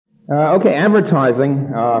Okay, advertising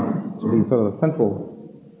should be sort of the central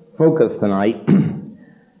focus tonight.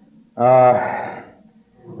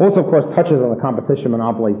 Also, of course, touches on the competition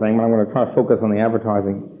monopoly thing, but I'm going to try to focus on the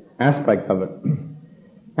advertising aspect of it.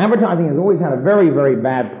 Advertising has always had a very, very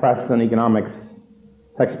bad press in economics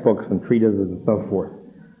textbooks and treatises and so forth.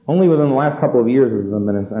 Only within the last couple of years has there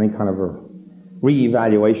been any kind of a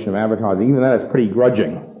re-evaluation of advertising. Even that is pretty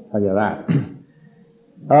grudging, I'll tell you that.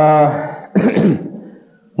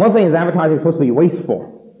 One thing is advertising is supposed to be wasteful.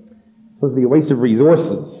 It's supposed to be a waste of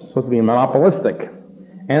resources. It's supposed to be monopolistic.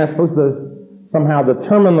 And it's supposed to somehow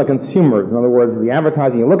determine the consumers. In other words, the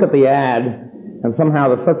advertising, you look at the ad, and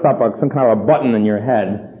somehow it sets up some kind of a button in your head,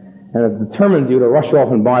 and it determines you to rush off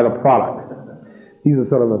and buy the product. These are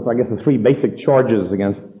sort of, I guess, the three basic charges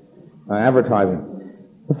against advertising.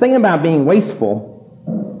 The thing about being wasteful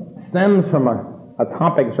stems from a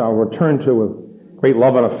topic which I'll return to with great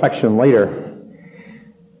love and affection later.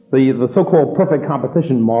 The so-called perfect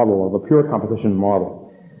competition model, or the pure competition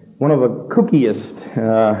model. One of the kookiest,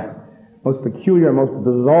 most peculiar, most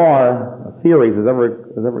bizarre theories has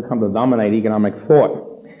ever come to dominate economic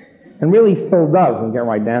thought. And really still does when you get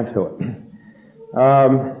right down to it.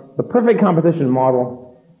 The perfect competition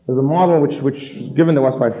model is a model which was given to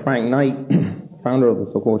us by Frank Knight, founder of the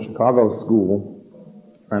so-called Chicago School,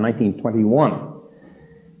 in 1921.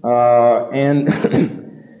 And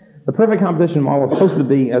the perfect competition model is supposed to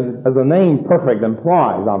be, as the name perfect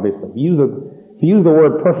implies, obviously. If you use the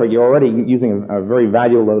word perfect, you're already using a very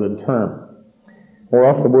value-loaded term. Or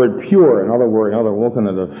else the word pure, another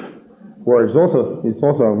alternative word, it's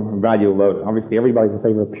also value-loaded. Obviously, everybody's in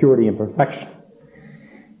favor of purity and perfection.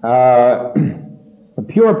 The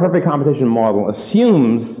pure perfect competition model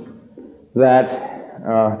assumes that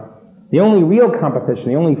the only real competition,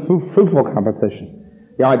 the only fruitful competition,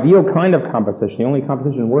 the ideal kind of competition, the only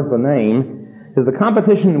competition worth the name, is the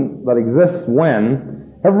competition that exists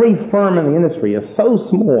when every firm in the industry is so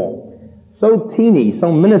small, so teeny,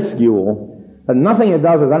 so minuscule, that nothing it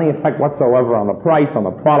does has any effect whatsoever on the price, on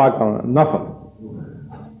the product, on nothing.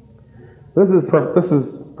 This is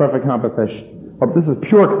perfect competition. Or this is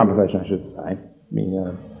pure competition, I should say.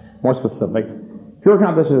 More specific. Pure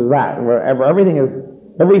competition is that, where every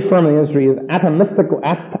firm in the industry is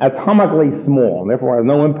atomically small, and therefore has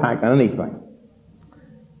no impact on anything.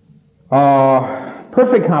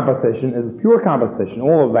 Perfect competition is pure competition,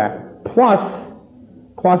 all of that, plus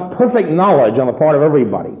perfect knowledge on the part of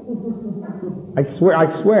everybody. I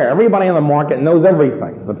swear, everybody in the market knows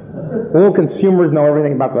everything. All consumers know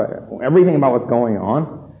everything about what's going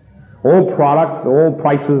on. All products, all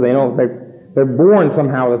prices, they know, they're born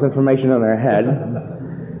somehow with this information in their head.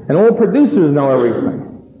 And all producers know everything.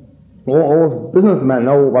 All businessmen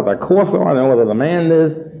know what their costs are, they know what the demand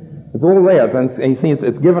is. It's all there. And you see,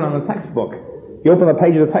 it's given on the textbook. If you open the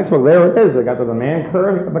page of the textbook, there it is. They got the demand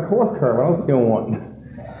curve, you got the cost curve. What else do you want?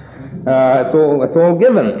 It's all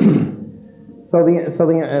given. So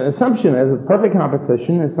the assumption is that perfect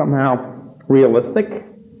competition is somehow realistic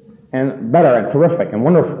and better and terrific and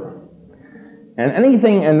wonderful. And then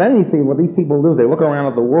you see what these people do. They look around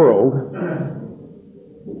at the world,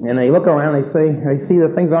 and they look around. They see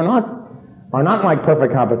that things are not like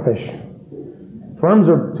perfect competition. Firms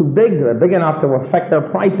are too big. They're big enough to affect their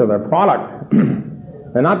price of their product.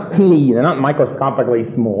 They're not teeny. They're not microscopically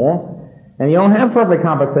small. And you don't have perfect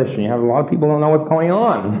competition. You have a lot of people who don't know what's going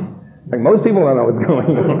on. Like most people don't know what's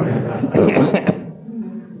going on.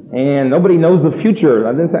 And nobody knows the future.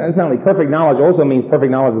 Incidentally, perfect knowledge also means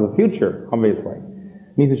perfect knowledge of the future, obviously.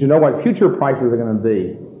 It means that you know what future prices are going to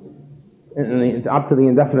be. And it's up to the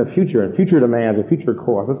indefinite future, and future demands, and future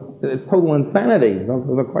costs. It's total insanity. There's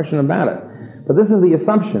no question about it. But this is the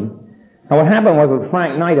assumption. Now what happened was that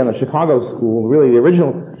Frank Knight in the Chicago School, really the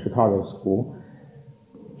original Chicago School,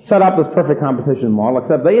 set up this perfect competition model,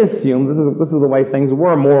 except they assumed this is the way things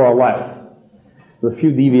were, more or less. With a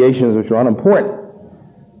few deviations which are unimportant.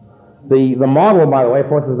 The model, by the way, of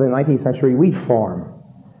course, is the 19th century wheat farm.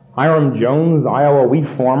 Hiram Jones, Iowa wheat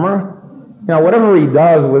farmer. Whatever he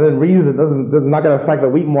does within reason, it's not going to affect the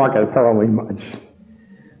wheat market terribly much.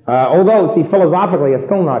 Although, see, philosophically, it's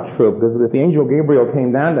still not true, because if the angel Gabriel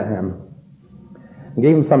came down to him and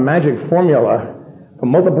gave him some magic formula for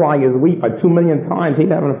multiplying his wheat by 2 million times,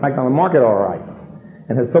 he'd have an effect on the market all right.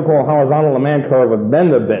 And his so-called horizontal demand curve would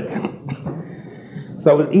bend a bit.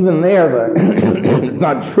 So even there, it's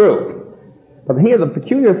not true. But here, the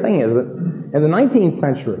peculiar thing is that in the 19th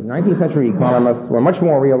century economists were much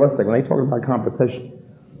more realistic when they talked about competition.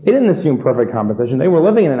 They didn't assume perfect competition. They were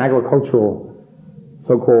living in an agricultural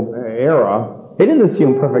so-called era. They didn't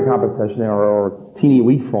assume perfect competition or teeny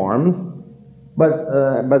wheat farms. But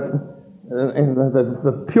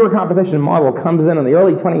the pure competition model comes in the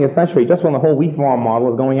early 20th century, just when the whole wheat farm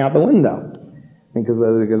model is going out the window,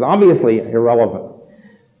 because obviously irrelevant.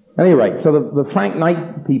 At any rate, so the Frank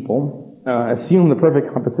Knight people assumed the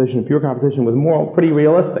perfect competition, pure competition, was pretty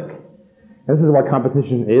realistic. This is what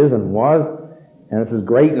competition is and was, and this is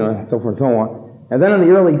great, and so forth and so on. And then in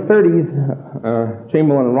the early 30s,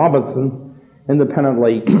 Chamberlain and Robertson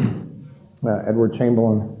independently, Edward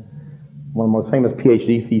Chamberlain, one of the most famous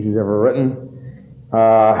PhD theses ever written,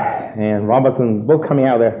 and Robertson, both coming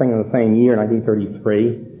out of their thing in the same year,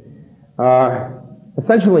 1933,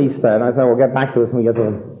 essentially said, and I said, we'll get back to this when we get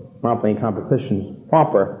to monopoly and competition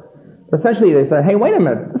proper, but essentially they said, hey, wait a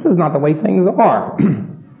minute, this is not the way things are.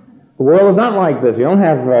 The world is not like this. You don't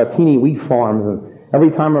have teeny wheat farms, and every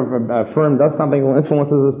time a firm does something, it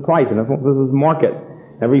influences its price, and influences its market.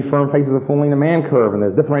 Every firm faces a falling demand curve, and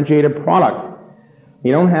there's differentiated product.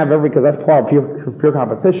 You don't have because that's part of pure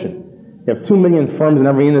competition. You have 2 million firms in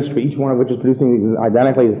every industry, each one of which is producing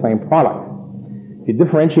identically the same product. If you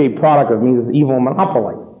differentiate product, it means it's evil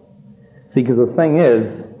monopoly. See, because the thing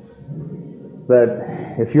is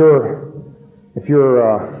that if you're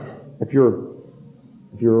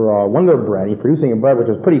Wonder Bread, you're producing a bread which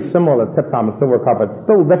is pretty similar to Tip Top and Silver Cup, it's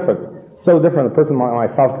still different. So different, a person like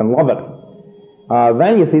myself can love it.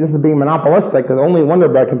 Then you see this is being monopolistic because only Wonder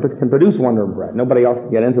Bread can produce Wonder Bread. Nobody else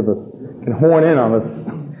can get into this, can horn in on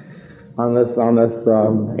this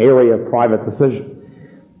area of private decision.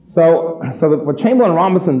 So what Chamberlain and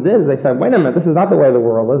Robinson did is they said, wait a minute, this is not the way the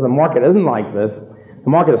world is. The market isn't like this. The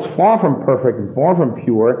market is far from perfect and far from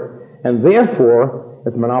pure, and therefore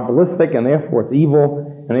it's monopolistic, and therefore it's evil,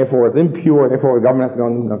 and therefore it's impure, and therefore the government has to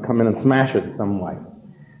come in and smash it in some way.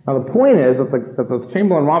 Now the point is that the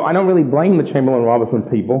Chamberlain, I don't really blame the Chamberlain Robinson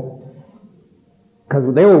people, because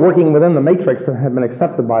they were working within the matrix that had been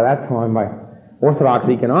accepted by that time by orthodox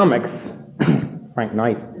economics, Frank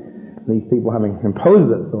Knight, these people having imposed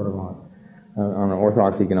it sort of on an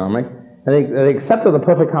orthodox economic. And they accepted the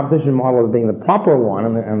perfect competition model as being the proper one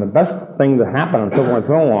and the best thing to happen and so on and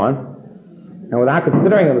so on. And without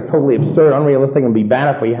considering it was totally absurd, unrealistic, and be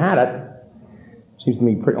bad if we had it, seems to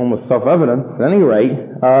me almost self-evident. At any rate,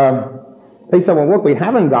 they said, well, look, we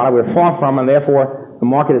haven't got it, we're far from it, and therefore the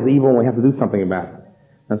market is evil and we have to do something about it.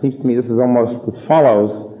 And it seems to me this is almost as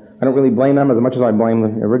follows. I don't really blame them as much as I blame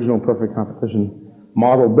the original perfect competition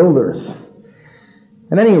model builders.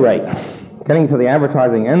 At any rate, getting to the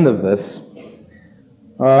advertising end of this,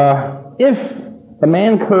 if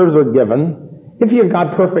demand curves are given, if you've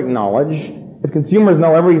got perfect knowledge, if consumers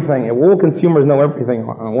know everything, if all consumers know everything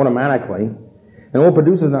automatically, and all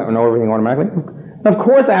producers know everything automatically, of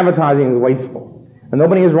course advertising is wasteful. And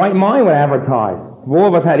nobody in his right mind would advertise. If all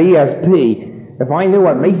of us had ESP, if I knew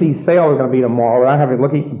what Macy's sale was going to be tomorrow without having to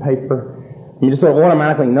look at the paper, you just sort of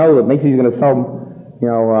automatically know that Macy's is going to sell,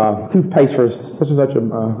 toothpaste for such and such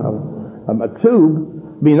a tube,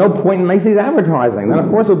 there'd be no point in Macy's advertising. Then of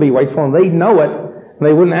course it would be wasteful, and they'd know it, and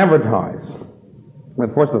they wouldn't advertise. And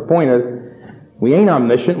of course the point is, we ain't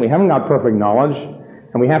omniscient, we haven't got perfect knowledge,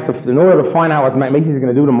 and we have to, in order to find out what Macy's is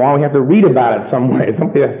going to do tomorrow, we have to read about it some way.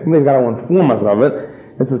 Somebody's got to inform us of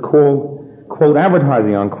it. This is called, quote,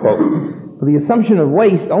 advertising, unquote. But the assumption of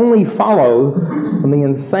waste only follows from the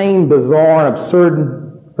insane, bizarre, and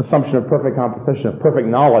absurd assumption of perfect competition, of perfect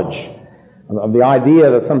knowledge, of the idea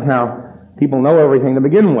that somehow people know everything to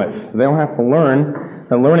begin with. They don't have to learn.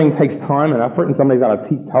 And learning takes time and effort, and somebody's got to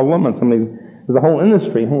tell them, and there's a whole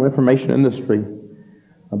industry, a whole information industry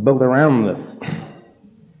built around this.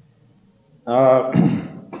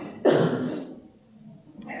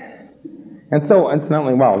 And so,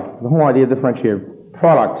 incidentally, the whole idea of differentiated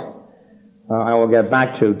product, I will get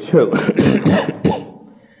back to too.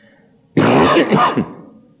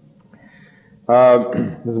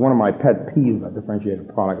 This is one of my pet peeves about differentiated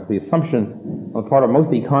product. The assumption on the part of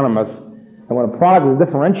most economists that when a product is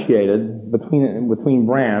differentiated between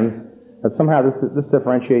brands, that somehow this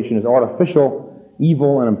differentiation is artificial,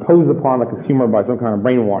 evil, and imposed upon the consumer by some kind of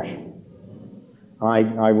brainwash.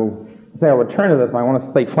 I will say I'll return to this, and I want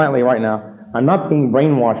to say flatly right now, I'm not being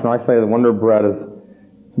brainwashed when I say that Wonder Bread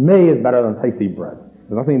to me, is better than Tasty Bread. It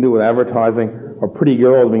has nothing to do with advertising or pretty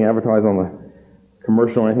girls being advertised on the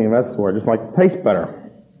commercial or anything of that sort. I just like to taste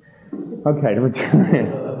better. Okay, to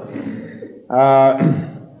return.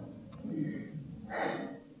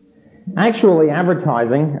 Actually,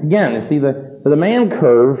 advertising, again, you see the demand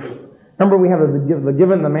curve. Remember, we have the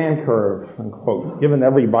given demand curve, in quotes, given to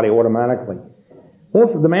everybody automatically.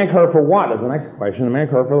 Also, the demand curve for what is the next question. The demand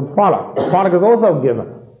curve for the product. The product is also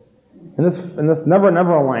given. In this never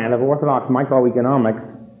land of orthodox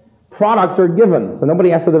microeconomics, products are given, so nobody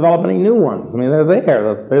has to develop any new ones. I mean, they're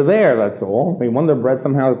there. They're there, that's all. I mean, Wonder Bread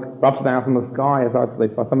somehow drops down from the sky and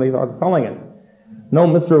somebody starts selling it. No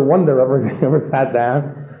Mr. Wonder ever sat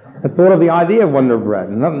down and thought of the idea of Wonder Bread.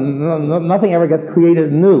 Nothing ever gets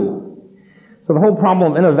created new. So the whole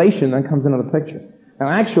problem of innovation then comes into the picture. Now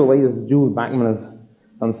actually, as Jules Backman has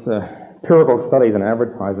done empirical studies in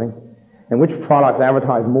advertising, and which products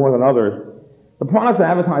advertise more than others. The products that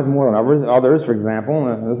advertise more than others, for example,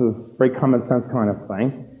 and this is a very common sense kind of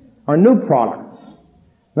thing, are new products.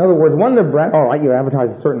 In other words, Wonder Bread, all right, you advertise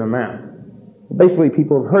a certain amount. Basically,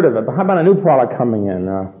 people have heard of it, but how about a new product coming in?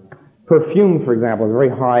 Perfumes, for example, is a very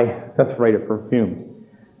high death rate of perfumes.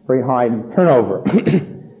 Very high turnover.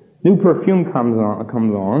 New perfume comes on.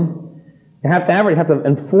 You have to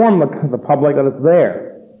inform the public that it's there.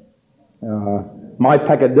 My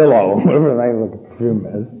Peccadillo, whatever the name of the perfume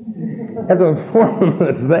is. You have to inform them that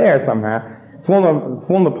it's there somehow.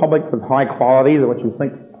 Inform the public with high qualities, or what you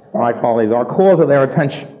think high qualities are, cause of their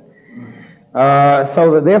attention.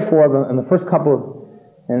 So that therefore, in the first couple of,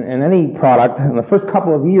 in any product, in the first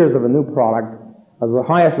couple of years of a new product, is the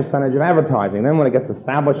highest percentage of advertising. Then when it gets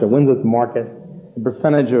established, it wins its market, the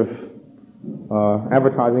percentage of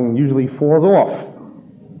advertising usually falls off.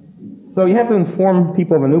 So you have to inform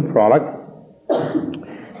people of a new product.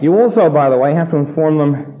 You also, by the way, have to inform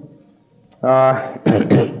them,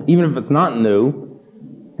 even if it's not new,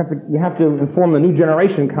 you have to inform the new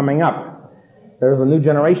generation coming up. There's a new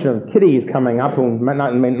generation of kiddies coming up who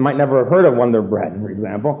might never have heard of Wonder Bread, for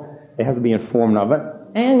example. They have to be informed of it.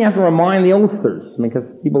 And you have to remind the oldsters, because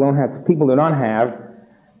people do not have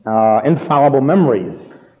infallible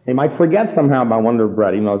memories. They might forget somehow about Wonder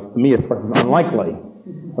Bread, even though to me it's unlikely.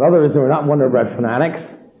 But others who are not Wonder Bread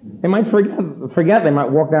fanatics, they might forget. They might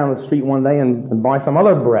walk down the street one day and buy some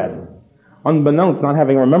other bread, unbeknownst, not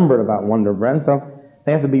having remembered about Wonder Bread. So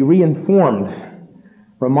they have to be re-informed,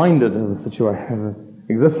 reminded of the situation, of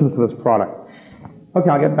the existence of this product. Okay,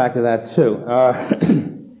 I'll get back to that too.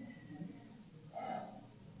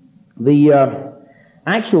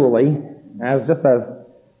 Actually, as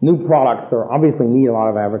new products obviously need a lot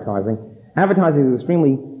of advertising, advertising is an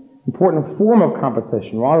extremely important form of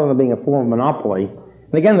competition rather than being a form of monopoly.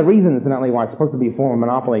 And again, the reason, incidentally, why it's supposed to be a form of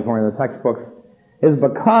monopoly according to the textbooks is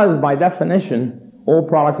because, by definition, all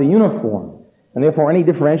products are uniform. And therefore, any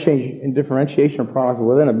differentiation of products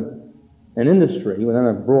within an industry, within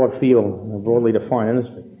a broad field, a broadly defined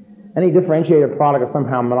industry, any differentiated product is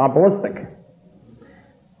somehow monopolistic.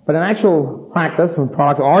 But in actual practice, when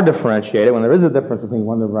products are differentiated, when there is a difference between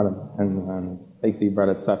Wonder Bread and Tasty Bread,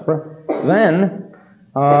 etc., then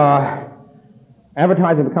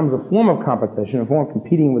advertising becomes a form of competition, a form of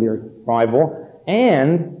competing with your rival,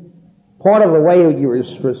 and part of the way you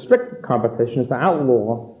restrict competition is to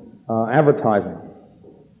outlaw advertising.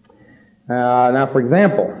 Now, for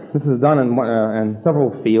example, this is done in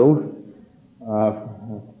several fields,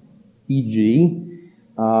 e.g.,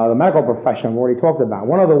 the medical profession I've already talked about.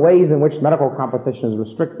 One of the ways in which medical competition is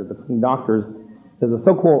restricted between doctors is the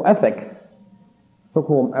so-called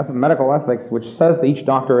medical ethics, which says to each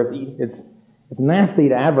doctor it's nasty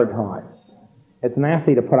to advertise. It's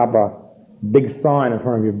nasty to put up a big sign in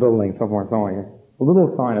front of your building, so forth and so on. A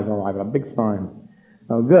little sign is all right, but a big sign,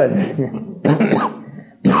 no good.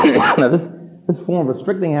 Now, this form of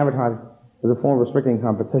restricting advertising is a form of restricting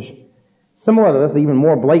competition. Similar to this, even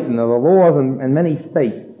more blatant, are the laws in many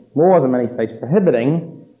states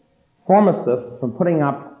prohibiting pharmacists from putting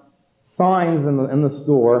up signs in the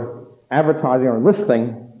store advertising or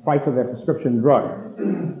listing price of their prescription drugs.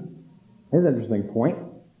 Here's an interesting point.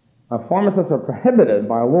 Pharmacists are prohibited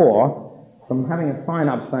by law from having a sign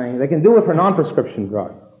up saying they can do it for non-prescription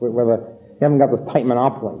drugs, where they haven't got this tight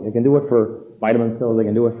monopoly. They can do it for vitamin pills, they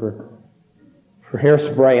can do it for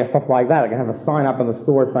hairspray and stuff like that. They can have a sign up in the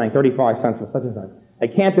store saying 35 cents for such and such. They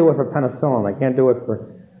can't do it for penicillin. They can't do it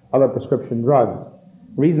for other prescription drugs.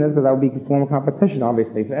 The reason is because that would be a form of competition,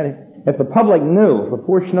 obviously. If the public knew, if the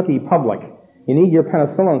poor schnooky public, you need your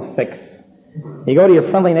penicillin fix, you go to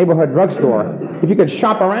your friendly neighborhood drugstore, if you could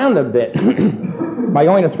shop around a bit by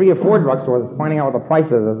going to 3 or 4 drugstores and finding out what the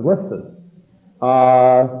price is listed,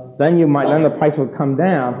 then the price would come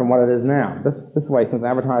down from what it is now. This way, since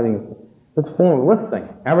advertising is this form of listing.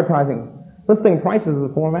 Listing prices is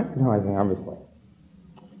a form of advertising, obviously.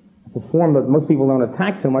 It's a form that most people don't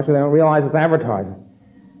attack too much, and they don't realize it's advertising.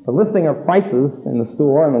 The listing of prices in the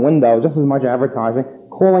store, in the window, just as much advertising,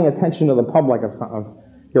 calling attention to the public of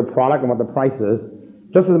your product and what the price is,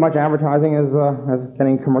 just as much advertising as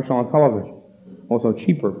getting commercial on television. Also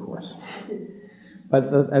cheaper, of course.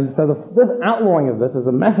 This outlawing of this is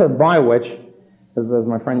a method by which, as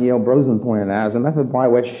my friend Yale Brosen pointed out, is a method by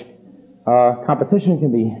which Competition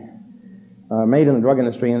can be made in the drug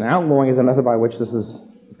industry, and outlawing is a method by which this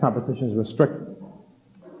competition is restricted.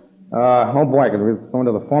 Oh boy, I could go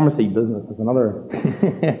into the pharmacy business. It's another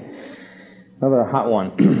another hot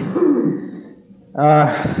one.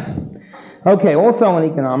 Okay, also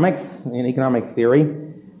in economics, in economic theory,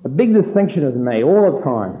 a big distinction is made all the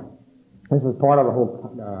time. This is part of the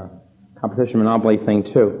whole competition monopoly thing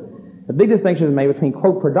too. A big distinction is made between,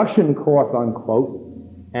 quote, production cost, unquote,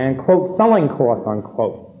 and, quote, selling cost,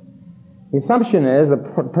 unquote. The assumption is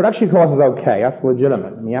that production cost is okay. That's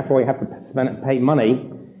legitimate. I mean, after all, you have to pay money.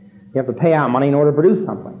 You have to pay out money in order to produce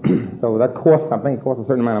something. So that costs something. It costs a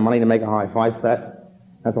certain amount of money to make a hi-fi set.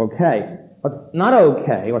 That's okay. What's not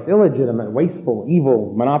okay, what's illegitimate, wasteful,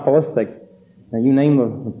 evil, monopolistic, and you name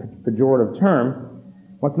the pejorative term,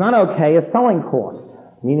 what's not okay is selling cost,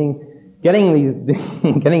 meaning getting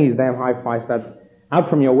these damn hi-fi sets out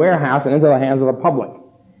from your warehouse and into the hands of the public.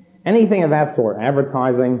 Anything of that sort,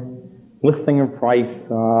 advertising, listing of price,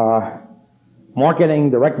 marketing,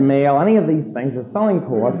 direct mail, any of these things are selling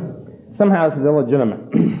costs. Somehow this is illegitimate.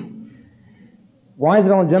 Why is it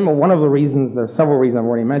illegitimate? One of the reasons, there are several reasons I've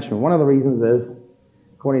already mentioned. One of the reasons is,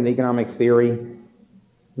 according to economic theory,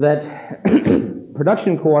 that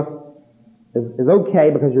production cost is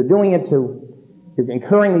okay because you're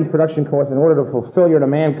incurring these production costs in order to fulfill your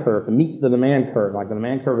demand curve, to meet the demand curve. Like the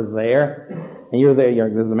demand curve is there, and you're there,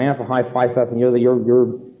 there's demand for hi-fi stuff, and you're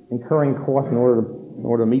incurring costs in order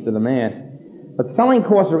to meet the demand. But selling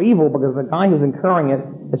costs are evil because the guy who's incurring it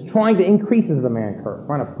is trying to increase his demand curve,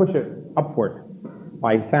 trying to push it upward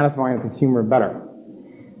by satisfying the consumer better.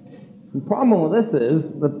 The problem with this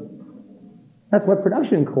is that that's what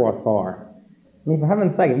production costs are. I mean, for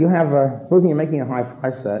heaven's sake, if you have supposing you're making a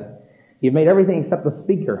hi-fi set, you've made everything except the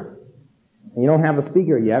speaker, and you don't have the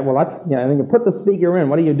speaker yet. Well, that's, when you put the speaker in,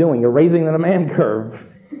 what are you doing? You're raising the demand curve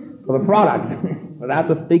for the product. Without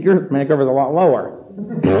the speaker, the demand curve is a lot lower.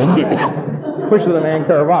 Push the demand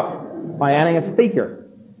curve up by adding a speaker.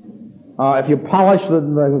 If you polish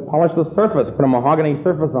the surface, put a mahogany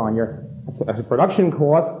surface on, that's a production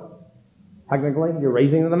cost. Technically, you're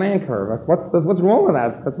raising the demand curve. What's wrong with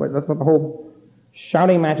that? That's what the whole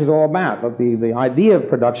shouting match is all about. But the idea of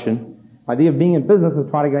production, idea of being in business, is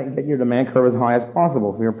try to get your demand curve as high as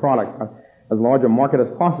possible for your product, as large a market as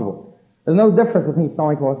possible. There's no difference between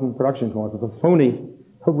selling costs and production costs. It's a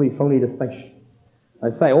totally phony distinction.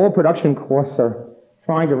 I say all production costs are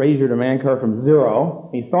trying to raise your demand curve from zero.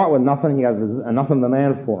 You start with nothing, you have nothing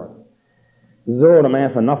demand for it. Zero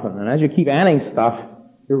demand for nothing. And as you keep adding stuff,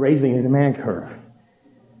 you're raising your demand curve.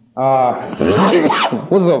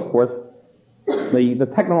 Also, of course, the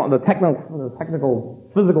technical,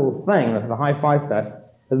 physical thing, the hi-fi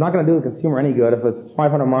set, is not going to do the consumer any good if it's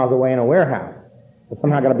 500 miles away in a warehouse. It's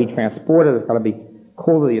somehow got to be transported, it's got to be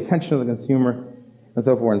called to the attention of the consumer, and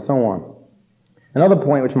so forth and so on. Another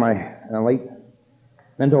point which my late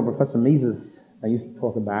mentor, Professor Mises, used to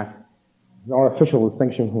talk about, the artificial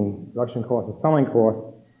distinction between production cost and selling cost,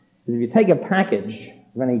 is if you take a package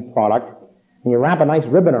of any product and you wrap a nice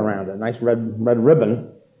ribbon around it, a nice red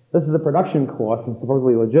ribbon, this is the production cost and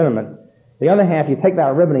supposedly legitimate. The other half, you take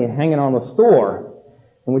that ribbon and you hang it on the store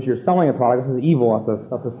in which you're selling a product. This is evil.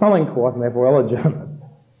 That's a selling cost and therefore illegitimate.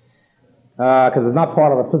 Because it's not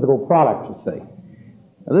part of a physical product, you see.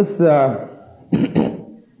 Now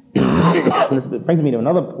this brings me to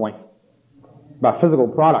another point about physical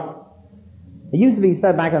product. It used to be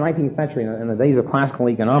said back in the 19th century, in the days of classical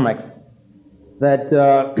economics, that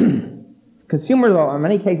consumers, in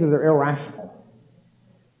many cases, are irrational.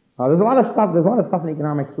 There's a lot of stuff in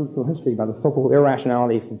economics through history about the so-called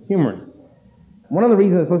irrationality of consumers. One of the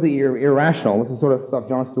reasons it's supposed to be irrational, this is sort of stuff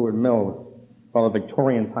John Stuart Mill, well, a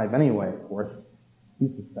Victorian type anyway, of course,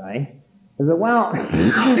 used to say, is that, well,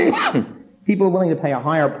 people are willing to pay a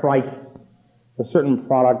higher price for a certain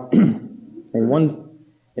product in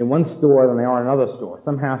one store than they are in another store.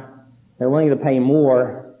 Somehow, they're willing to pay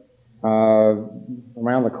more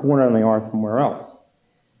around the corner than they are somewhere else.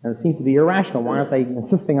 And it seems to be irrational. Why aren't they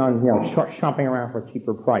insisting on, shopping around for a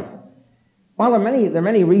cheaper price? Well, there are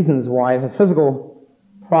many reasons why the physical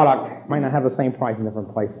product might not have the same price in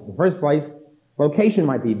different places. In the first place, location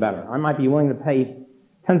might be better. I might be willing to pay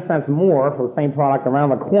 10 cents more for the same product around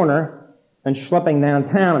the corner than schlepping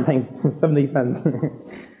downtown and paying 70 cents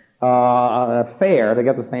fare to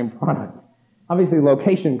get the same product. Obviously,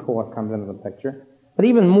 location cost comes into the picture. But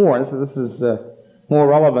even more, this is more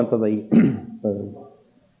relevant to the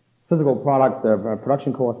physical product,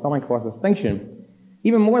 production cost, selling cost distinction.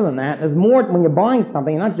 Even more than that, there's more, when you're buying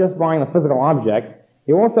something, you're not just buying the physical object,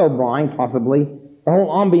 you're also buying, possibly, the whole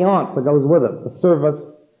ambiance that goes with it. The service,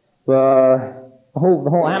 the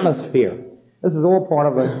whole atmosphere. This is all part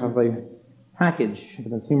of the package the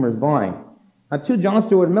consumer is buying. Now, to John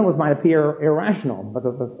Stuart Mill, this might appear irrational, but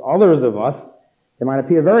to others of us, it might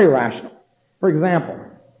appear very rational. For example,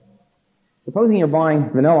 supposing you're buying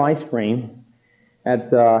vanilla ice cream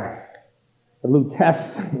at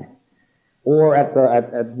Lutece or at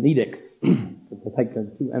Nedick's, to take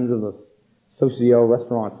the two ends of the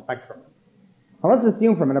socio-restaurant spectrum. Now, let's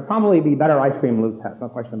assume for a minute, it'll probably be better ice cream than Lutece, no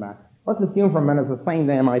question about it. Let's assume for a minute it's the same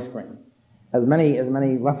damn ice cream. As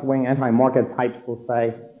many left-wing anti-market types will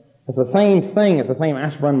say, it's the same thing, it's the same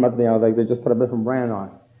aspirin, but they just put a different brand on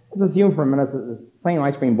it. Let's assume for a minute it's the same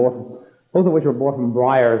ice cream, both of which were bought from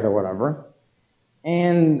Breyers or whatever. But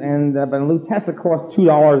Lutece, it costs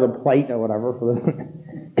 $2 a plate or whatever for this,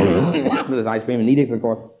 for this ice cream, and Nedick's, it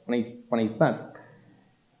costs 20 cents.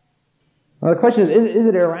 Now the question is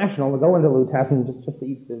it irrational to go into Lutece and just to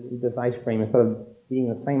eat this ice cream instead of eating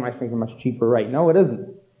the same ice cream for a much cheaper rate? No, it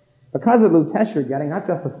isn't. Because at Lutece you're getting not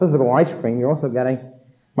just the physical ice cream, you're also getting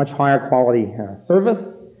much higher quality service,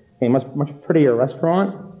 a much prettier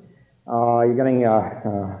restaurant. You're getting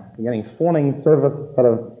fawning service instead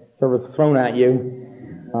of service thrown at you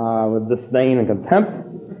with disdain and contempt.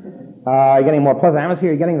 You're getting a more pleasant atmosphere.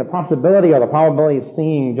 You're getting the possibility or the probability of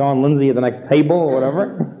seeing John Lindsay at the next table or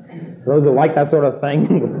whatever. Those who like that sort of thing,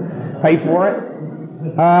 pay for it.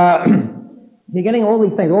 You're getting all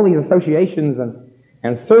these things, all these associations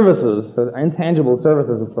and services, intangible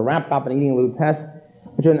services, which are wrapped up in eating Lutece,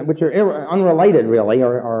 which are unrelated really,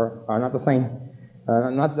 or are not the same,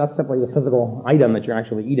 not simply the physical item that you're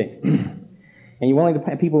actually eating.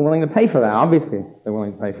 And people are willing to pay for that. Obviously, they're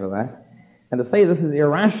willing to pay for that. And to say this is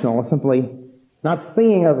irrational is simply not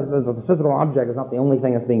seeing the physical object is not the only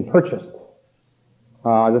thing that's being purchased.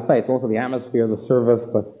 As I say, it's also the atmosphere, the service,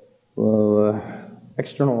 the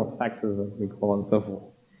external effects, as we call it, and so forth.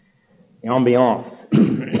 The ambiance.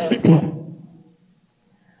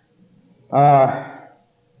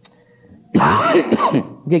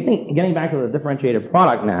 Getting back to the differentiated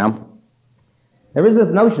product now, there is this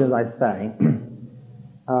notion, as I say,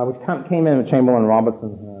 which came in with Chamberlain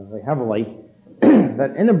Robertson very heavily,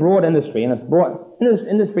 that in a broad industry, and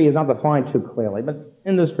industry is not defined too clearly, but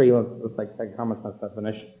industry, let's take common sense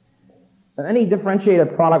definition, that any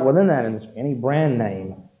differentiated product within that industry, any brand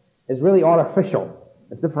name, is really artificial.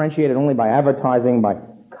 It's differentiated only by advertising, by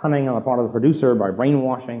cunning on the part of the producer, by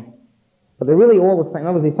brainwashing. But they're really all the same. In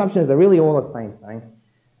other words, the assumption is they're really all the same thing.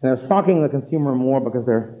 And they're socking the consumer more because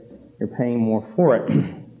you're paying more for it.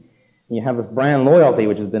 And you have this brand loyalty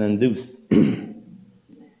which has been induced.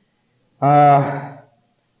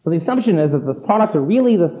 So the assumption is that the products are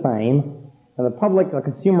really the same, and the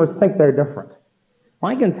consumers think they're different.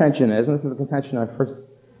 My contention is, and this is a contention I first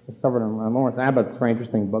discovered in Lawrence Abbott's very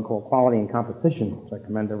interesting book called Quality and Competition, which I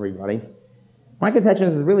commend to everybody. My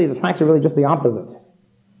contention is really the facts are really just the opposite.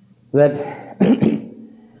 That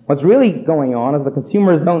what's really going on is the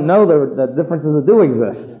consumers don't know the differences that do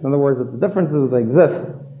exist. In other words, that the differences that exist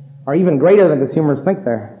are even greater than consumers think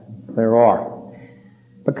there are.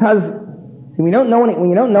 Because see, when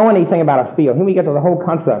you don't know anything about a field, here we get to the whole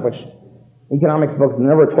concept, which economics books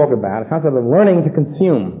never talk about, the concept of learning to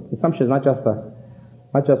consume. Consumption is not just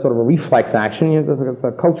sort of a reflex action. It's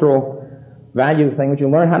a cultural value thing which you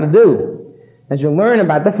learn how to do. As you learn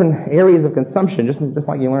about different areas of consumption, just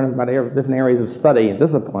like you learn about different areas of study and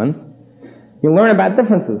discipline, you learn about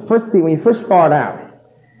differences. When you first start out,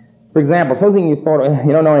 for example, supposing you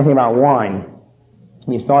don't know anything about wine,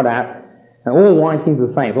 you start out, and all wine seems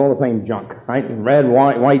the same. It's all the same junk, right? Red,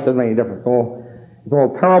 white doesn't make any difference. It's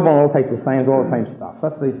all terrible and all tastes the same. It's all the same stuff.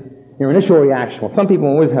 That's your initial reaction. Well, some people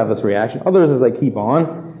always have this reaction. Others, as they keep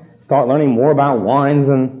on, start learning more about wines,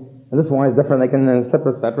 and this wine is different. They can, et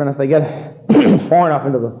cetera, et cetera. And if they get far enough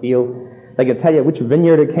into the field, they can tell you which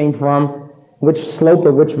vineyard it came from, which slope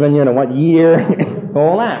of which vineyard, and what year,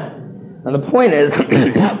 all that. And the point is,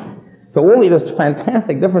 so all these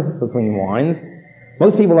fantastic differences between wines.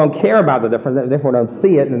 Most people don't care about the difference, therefore don't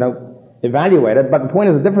see it and don't evaluate it, but the point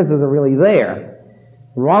is the differences are really there.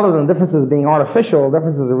 Rather than differences being artificial,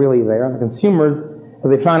 differences are really there, and the consumers, as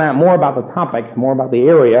they find out more about the topic, more about the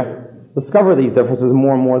area, discover these differences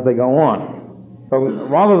more and more as they go on. So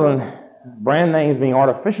rather than brand names being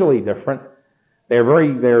artificially different, they're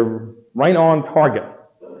right on target.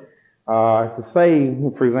 To say,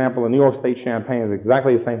 for example, the New York State champagne is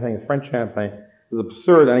exactly the same thing as French champagne is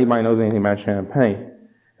absurd. Anybody knows anything about champagne.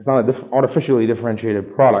 It's not an artificially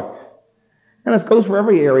differentiated product. And it goes for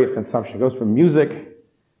every area of consumption. It goes for music.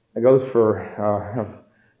 It goes for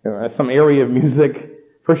some area of music.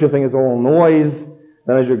 First you think it's all noise.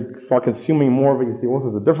 Then as you start consuming more of it, you see all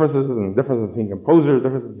sorts of differences, and differences between composers,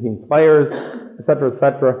 differences between players, etc.,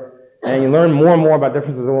 etc. And you learn more and more about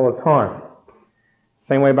differences all the time.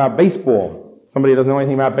 Same way about baseball. Somebody who doesn't know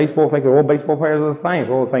anything about baseball thinks that all baseball players are the same.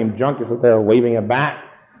 It's all the same junk. You sit there waving a bat.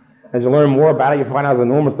 As you learn more about it, you find out there's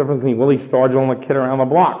an enormous difference between Willie Stargell and the kid around the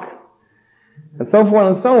block. And so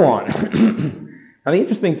forth and so on. Now the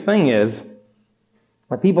interesting thing is,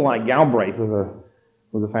 that people like Galbraith was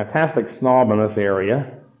a fantastic snob in this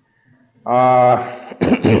area,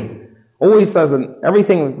 always says that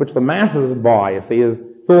everything which the masses buy, you see,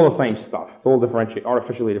 it's all the same stuff. It's all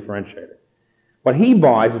artificially differentiated. What he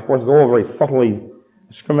buys, of course, is all very subtly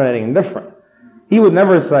discriminating and different. He would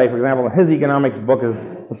never say, for example, that his economics book is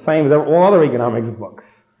the same as all other economics books.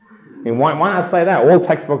 I mean, why not say that? All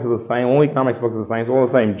textbooks are the same, all economics books are the same, it's all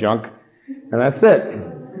the same junk, and that's it.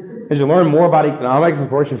 As you learn more about economics, of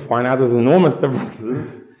course, you find out there's enormous differences.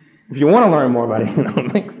 If you want to learn more about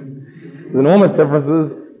economics, there's enormous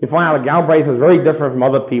differences. You find out that Galbraith is very different from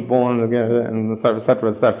other people, and et cetera, et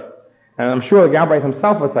cetera, et cetera. And I'm sure that Galbraith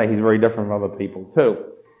himself would say he's very different from other people, too.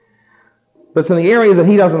 But it's in the areas that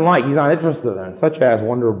he doesn't like, he's not interested in, such as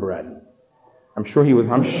Wonder Bread. I'm sure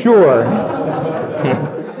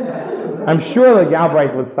that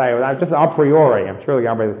Galbraith would say, just a priori, I'm sure that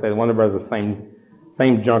Galbraith would say that Wonder Bread is the same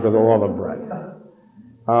junk as all other bread.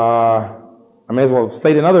 I may as well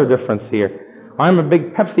state another difference here. I'm a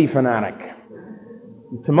big Pepsi fanatic.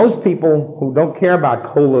 To most people who don't care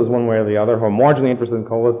about colas one way or the other, who are marginally interested in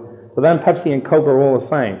colas, for them Pepsi and Coke are all the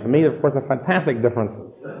same. To me, of course, there are fantastic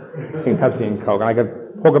differences between Pepsi and Coke, and I could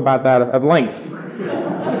talk about that at length.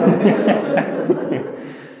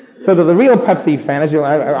 So to the real Pepsi fan,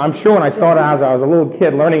 I'm sure when I started out as I was a little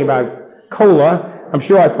kid learning about cola, I'm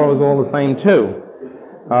sure I thought it was all the same too.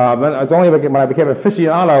 But it's only when I became an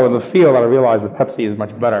aficionado in the field that I realized that Pepsi is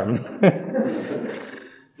much better.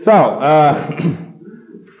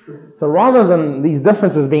 So rather than these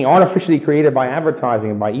differences being artificially created by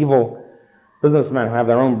advertising and by evil businessmen who have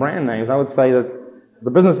their own brand names, I would say that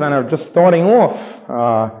the businessmen are just starting off,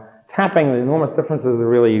 tapping the enormous differences that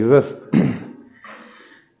really exist.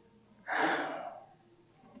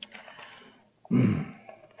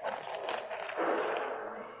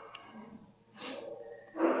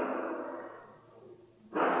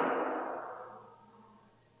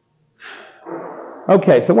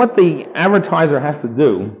 Okay, so what the advertiser has to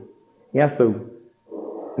do, he has to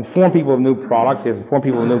inform people of new products, he has to inform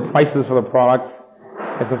people of new prices for the products,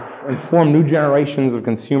 he has to inform new generations of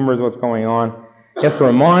consumers of what's going on, he has to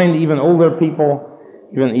remind even older people,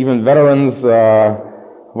 even veterans,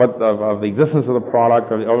 of the existence of the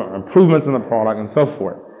product, of improvements in the product, and so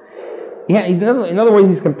forth. In other words,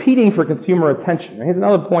 he's competing for consumer attention. Here's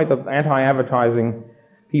another point that anti-advertising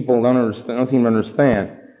people don't seem to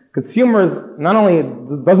understand. Consumers, not only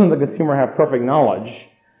doesn't the consumer have perfect knowledge,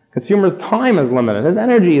 consumer's time is limited, his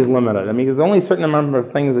energy is limited. I mean, there's only a certain number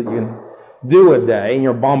of things that you can do a day, and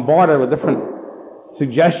you're bombarded with different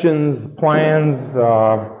suggestions, plans,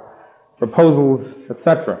 proposals,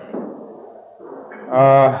 etc.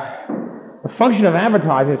 The function of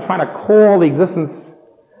advertising is trying to call the existence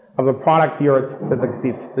of the product to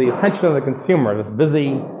the attention of the consumer, this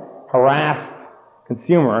busy, harassed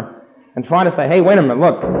consumer, and try to say, hey, wait a minute,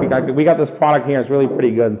 look, we got this product here, it's really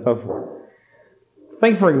pretty good, and so forth.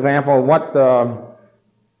 Think, for example,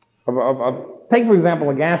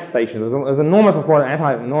 a gas station. There's an enormous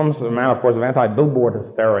amount, of course, of anti-billboard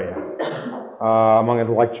hysteria among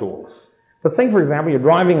intellectuals. But think, for example, you're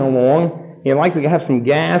driving along, you'd like to have some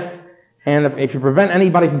gas, and if you prevent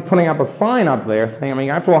anybody from putting up a sign up there saying,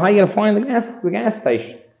 after all, how are you going to find the gas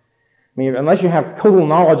station? I mean, unless you have total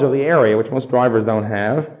knowledge of the area, which most drivers don't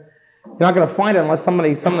have, you're not going to find it unless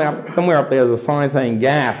somewhere up there is a sign saying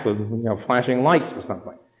gas with flashing lights or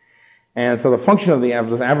something. And so the function of this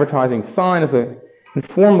advertising sign is to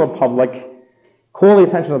inform the public, call the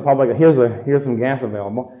attention of the public that here's some gas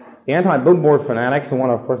available. The anti-billboard fanatics who want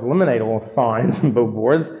to, of course, eliminate all signs and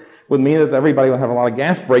billboards would mean that everybody will have a lot of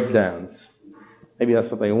gas breakdowns. Maybe that's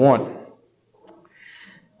what they want.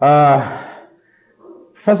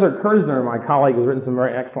 Professor Kerzner, my colleague, who's written some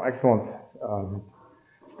very excellent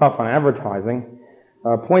stuff on advertising,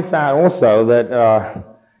 points out also that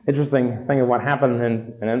interesting thing of what happened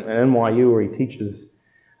in NYU, where he teaches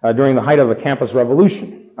during the height of the campus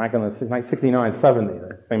revolution, back in the 69-70,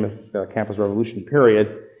 the famous campus revolution period,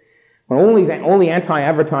 when all the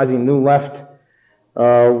anti-advertising new left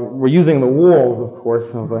were using the walls, of course,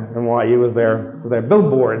 of NYU as their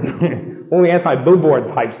billboard. All the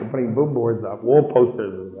anti-billboard types were putting billboards up, wall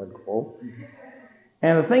posters, as they're called.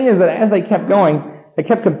 And the thing is that as they kept going, they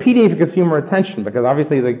kept competing for consumer attention, because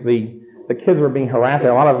obviously the the kids were being harassed.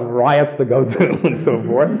 There were a lot of riots to go to and so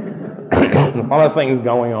forth. A lot of things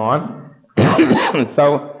going on. And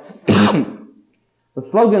so the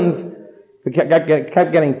slogans kept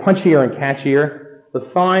getting punchier and catchier. The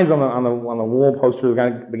signs on the wall posters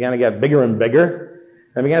began to get bigger and bigger.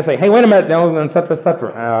 They began to say, "Hey, wait a minute," et cetera, et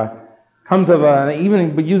cetera. Come to the,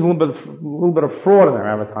 even would use a little bit of fraud in their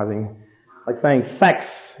advertising, like saying sex,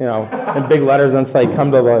 in big letters, and say,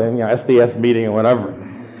 "Come to the SDS meeting" or whatever.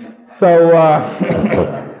 So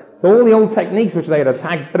all the old techniques which they had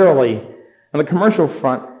attacked bitterly on the commercial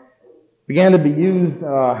front began to be used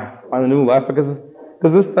by the new left because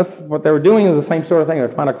that's what they were doing is the same sort of thing.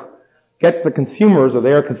 They're trying to get the consumers of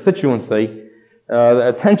their constituency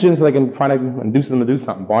the attention so they can try to induce them to do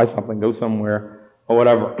something, buy something, go somewhere, or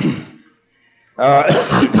whatever.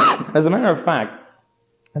 As a matter of fact,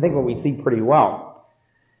 I think what we see pretty well,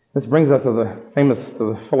 this brings us to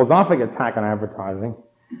the philosophic attack on advertising.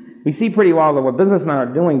 We see pretty well that what businessmen are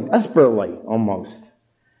doing desperately, almost,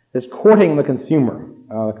 is courting the consumer.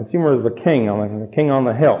 The consumer is the king on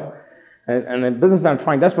the hill. And the businessmen are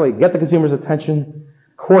trying desperately to get the consumer's attention,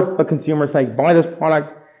 court the consumer, say, buy this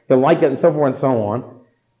product, you'll like it, and so forth and so on.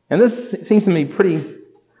 And this seems to me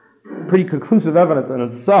pretty conclusive evidence in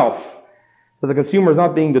itself that the consumer is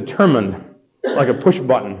not being determined like a push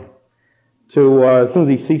button to, as soon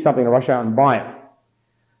as he sees something, to rush out and buy it.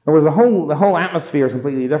 In other words, the whole atmosphere is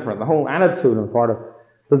completely different. The whole attitude on the part of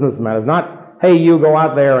businessmen is not, hey, you go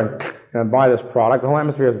out there and buy this product. The whole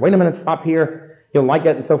atmosphere is, wait a minute, stop here, you'll like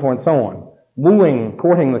it, and so forth and so on. Wooing,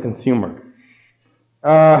 courting the consumer.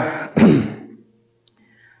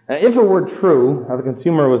 If it were true that the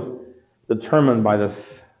consumer was determined by this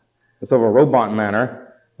sort of a robot manner,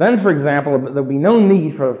 then, for example, there would be no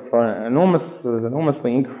need for an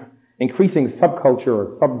enormously increasing subculture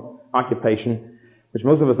or sub-occupation, which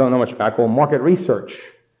most of us don't know much about, called market research.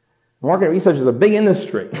 Market research is a big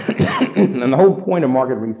industry, and the whole point of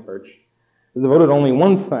market research is devoted to only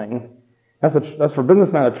one thing. That's for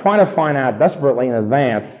businessmen to try to find out desperately in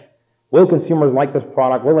advance, will consumers like this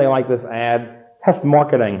product, will they like this ad, test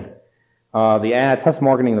marketing the ad, test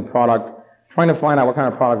marketing the product, trying to find out what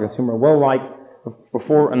kind of product the consumer will like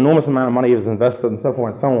before an enormous amount of money is invested, and so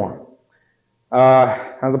forth and so on.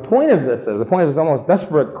 Now the point of this almost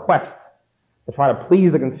desperate quest to try to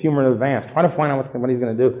please the consumer in advance, try to find out what he's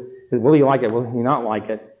going to do. Will he like it? Will he not like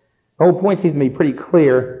it? The whole point seems to be pretty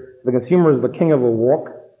clear. The consumer is the king of the walk.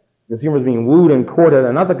 The consumer is being wooed and courted,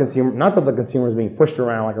 and not that the consumer is being pushed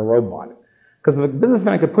around like a robot. Because if a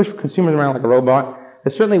businessman could push consumers around like a robot,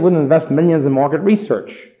 they certainly wouldn't invest millions in market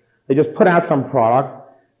research. They just put out some product,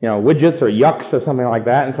 widgets or yucks or something like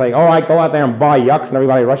that, and say, all right, go out there and buy yucks, and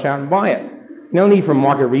everybody rush out and buy it. No need for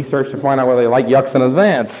market research to find out whether they like yucks in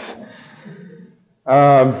advance.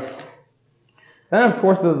 Then, of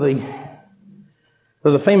course, there's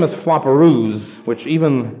the famous flopperoos, which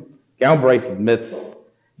even Galbraith admits.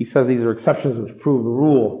 He says these are exceptions which prove the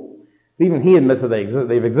rule. Even he admits that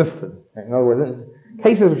they've existed. In other words, in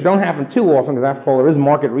cases which don't happen too often, because after all, there is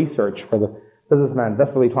market research where the businessman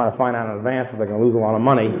desperately trying to find out in advance if they're going to lose a lot of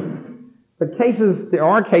money. But there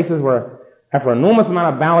are cases where, after an enormous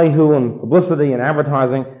amount of ballyhoo and publicity and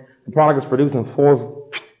advertising, the product is produced and falls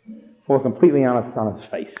completely on its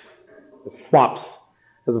face. It flops.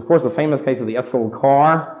 There's, of course, the famous case of the Etzel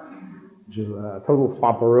car, which is a total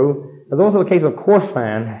flopperoo. There's also the case of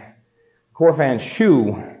Corfan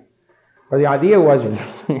shoe, where the idea was, you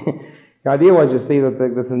see, that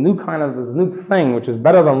there's a new thing which is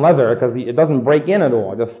better than leather because it doesn't break in at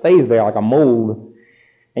all. It just stays there like a mold.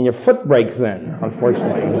 And your foot breaks in,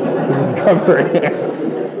 unfortunately.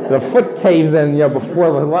 The foot caves in,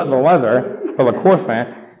 before the leather, for the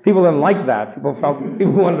Corfan. People didn't like that. People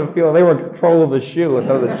wanted to feel they were in control of the shoe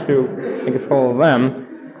instead of the shoe in control of them.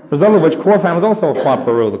 The result of which Corfan was also a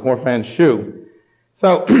flopperoo, the Corfan shoe.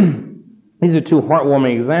 So, these are two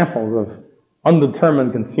heartwarming examples of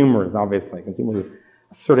undetermined consumers, obviously. Consumers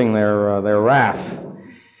asserting their wrath.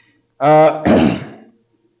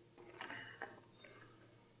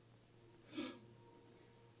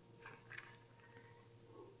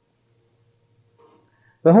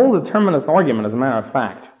 The whole determinist argument, as a matter of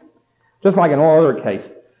fact, just like in all other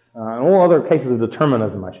cases, of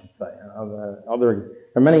determinism, I should say.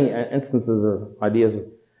 There are many instances or ideas of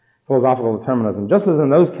philosophical determinism. Just as in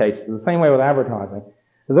those cases, the same way with advertising,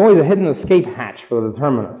 there's always a hidden escape hatch for the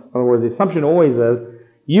determinist. In other words, the assumption always is,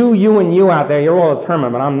 you and you out there, you're all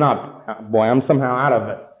determined, but I'm not. Boy, I'm somehow out of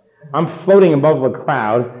it. I'm floating above the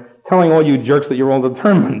crowd, telling all you jerks that you're all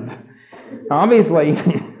determined. Now, obviously,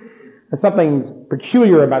 there's something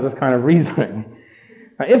peculiar about this kind of reasoning.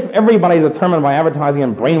 Now, if everybody's determined by advertising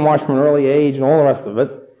and brainwashed from an early age and all the rest of it,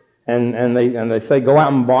 and they say go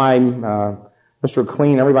out and buy Mr.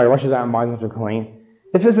 Clean. Everybody rushes out and buys Mr. Clean.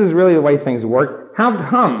 If this is really the way things work, how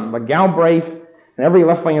come the Galbraith and every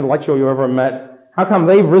left-wing intellectual you ever met, how come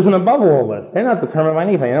they've risen above all this? They're not determined by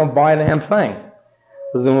anything. They don't buy a damn thing,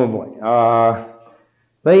 presumably.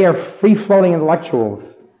 They are free-floating intellectuals,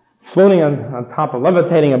 floating on top of,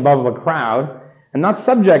 levitating above the crowd, and not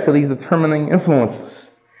subject to these determining influences.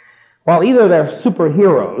 While either they're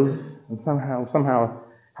superheroes and somehow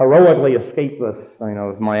heroically escape this,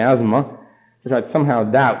 this miasma, which I somehow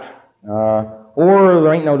doubt, or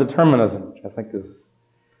there ain't no determinism, which I think is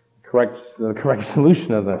the correct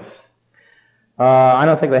solution of this. I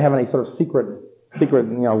don't think they have any sort of secret,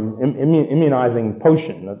 immunizing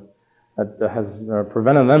potion that has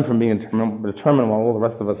prevented them from being determined while all the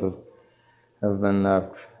rest of us have been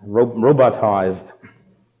robotized.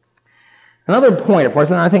 Another point, of course,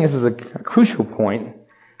 and I think this is a crucial point,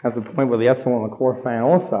 that's the point with the Edsel and the Corfan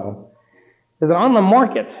also, is that on the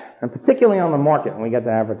market, and particularly on the market when we get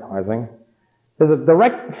to advertising, there's a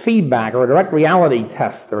direct feedback or a direct reality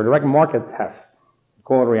test or a direct market test,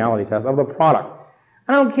 call it a reality test, of the product.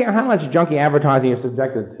 I don't care how much junky advertising you're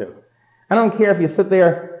subjected to. I don't care if you sit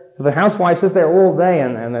there, if the housewife sits there all day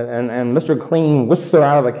and Mr. Clean whisks her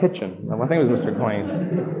out of the kitchen. I think it was Mr. Clean.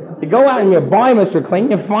 You go out and you buy Mr. Clean,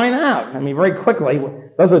 you find out. Very quickly,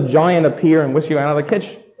 does a giant appear and whisk you out of the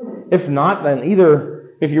kitchen? If not, then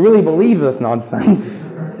either, if you really believe this nonsense,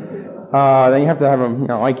 then you have to have an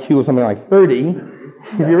IQ of something like 30.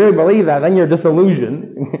 If you really believe that, then you're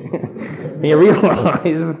disillusioned. And you realize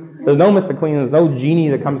there's no Mr. Clean, there's no genie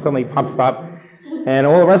that suddenly pops up, and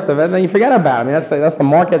all the rest of it, then you forget about it. That's the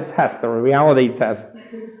market test, the reality test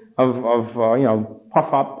of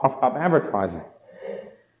puff up advertising.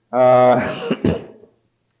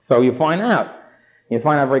 So you find out. You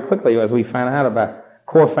find out very quickly, as we found out about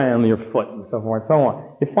Corfan on your foot and so forth and so on.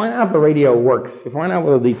 You find out the radio works. You find out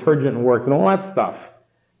whether the detergent works and all that stuff.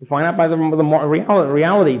 You find out by the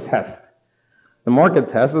reality test, the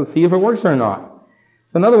market test, to see if it works or not.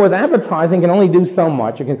 So in other words, advertising can only do so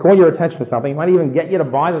much. It can call your attention to something. It might even get you to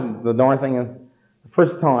buy the darn thing the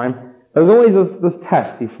first time. But there's always this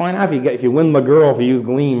test. You find out if you win the girl if you use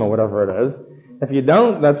Gleam or whatever it is. If you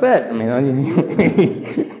don't, that's it.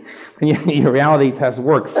 Your reality test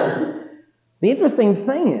works. The interesting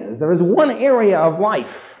thing is, there is one area of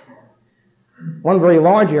life, one very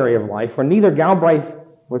large area of life, where neither Galbraith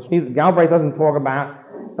doesn't talk about,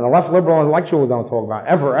 and the left liberal intellectuals don't talk about,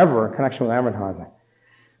 ever in connection with advertising.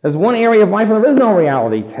 There's one area of life where there is no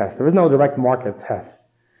reality test, there is no direct market test,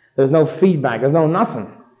 there's no feedback, there's no nothing.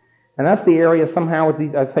 And that's the area somehow,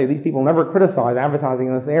 I'd say these people never criticize advertising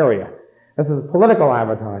in this area. This is political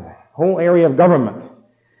advertising, whole area of government,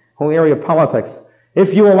 whole area of politics.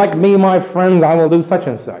 If you elect me, my friends, I will do such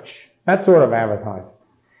and such. That sort of advertising.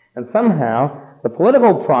 And somehow, the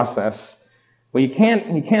political process, well, you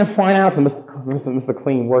can't find out if Mr.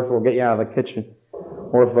 Clean works will get you out of the kitchen,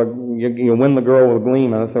 or if you win the girl with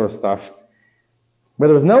Gleam and that sort of stuff. But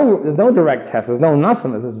there's no direct test. There's no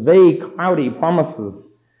nothing. There's this vague, cloudy promises.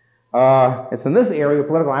 It's in this area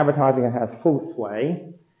political advertising has full sway,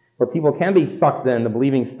 where people can be sucked into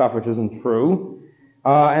believing stuff which isn't true.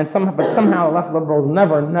 But somehow the left liberals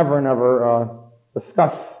never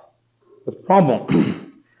discuss this problem.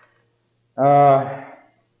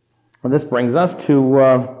 And this brings us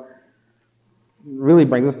to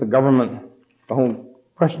government, the whole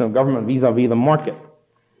question of government vis-a-vis the market,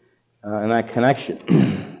 and that connection.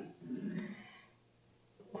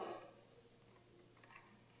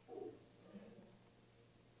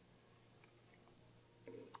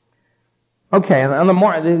 Okay, and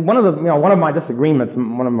one of my disagreements,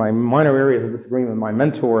 one of my minor areas of disagreement with my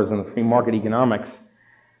mentors in the free market economics,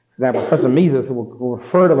 is that Professor Mises will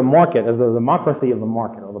refer to the market as the democracy of the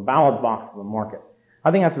market, or the ballot box of the market.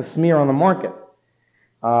 I think that's a smear on the market.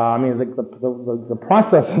 The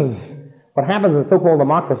processes, what happens in so-called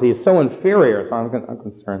democracy is so inferior, as far as I'm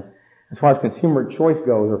concerned, as far as consumer choice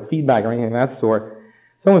goes, or feedback, or anything of that sort,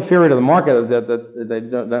 so inferior to the market that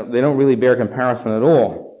they don't really bear comparison at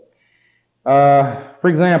all. For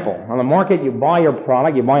example, on the market, you buy your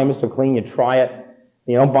product, you buy a Mr. Clean, you try it,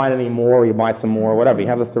 you don't buy it anymore, or you buy it some more, or whatever. You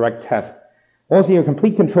have this direct test. Also, you have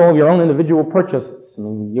complete control of your own individual purchases.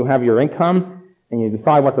 You have your income, and you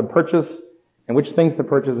decide what to purchase, and which things to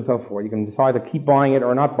purchase, and so forth. You can decide to keep buying it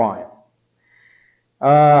or not buy it.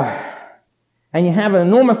 And you have an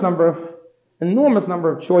enormous number of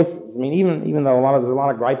choices. Even though there's a lot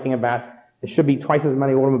of griping about there should be twice as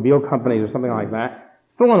many automobile companies or something like that.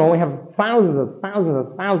 Still in all, we have thousands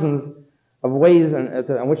of ways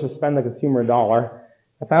on which to spend the consumer dollar.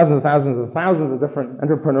 Thousands of different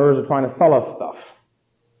entrepreneurs are trying to sell us stuff.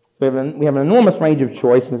 So we have an enormous range of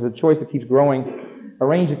choice, and it's a choice that keeps growing, a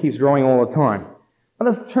range that keeps growing all the time. But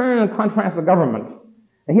let's turn and contrast the government.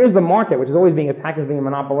 And here's the market, which is always being attacked as being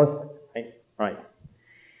monopolistic. Right.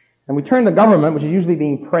 And we turn to government, which is usually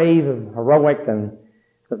being praised as heroic and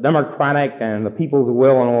democratic and the people's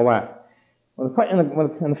will and all that.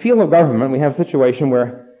 In the field of government, we have a situation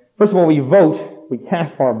where, first of all, we vote, we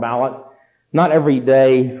cast our ballot, not every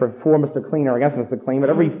day for Mr. Clean or against Mr. Clean,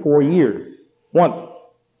 but every 4 years. Once.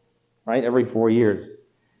 Right? Every 4 years.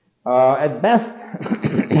 At best,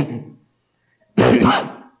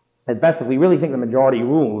 if we really think the majority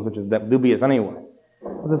rules, which is dubious anyway,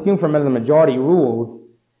 let's assume for a minute the majority rules,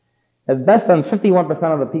 at best then 51%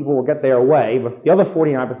 of the people will get their way, but the other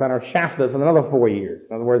 49% are shafted for another 4 years.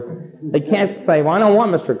 In other words, they can't say, well, I don't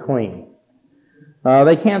want Mr. Clean.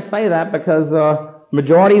 They can't say that because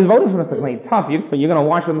majority is voting for Mr. Clean. Tough. You're going to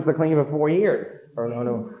watch Mr. Clean for 4 years. Or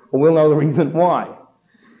no. We'll know the reason why.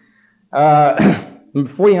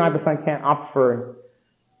 49% can't opt for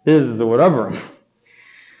his or whatever.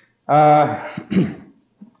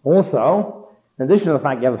 Also, in addition to the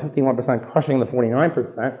fact you have 51% crushing the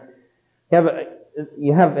 49%,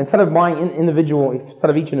 you have instead of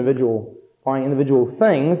each individual buying individual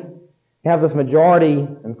things, you have this majority,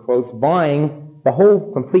 in quotes, buying the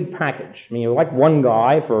whole complete package. I mean, you elect one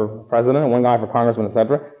guy for president and one guy for congressman,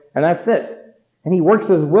 etc., and that's it. And he works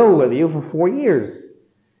his will with you for 4 years.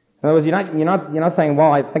 In other words, you're not saying,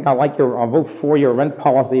 well, I think I'll vote for your rent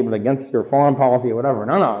policy, but against your foreign policy or whatever.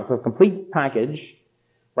 No, it's a complete package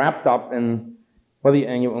wrapped up in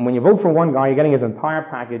when you vote for one guy, you're getting his entire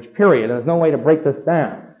package, period. And there's no way to break this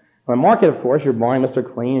down. On the market, of course, you're buying Mr.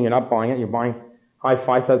 Clean, and you're not buying it. You're buying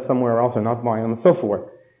high-fi sets somewhere else, or not buying them, and so forth.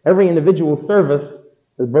 Every individual service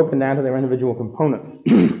is broken down to their individual components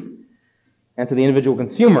and to the individual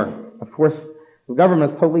consumer. Of course, the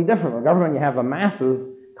government is totally different. In the government, you have the masses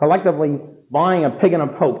collectively buying a pig in a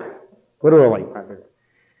poke, literally.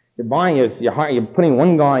 You're putting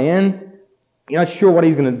one guy in. You're not sure what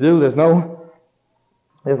he's going to do.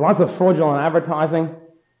 There's lots of fraudulent advertising.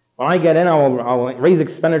 When I get in, I'll raise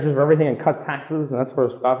expenditures for everything and cut taxes and that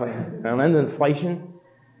sort of stuff, and end inflation.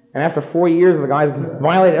 And after 4 years, the guy's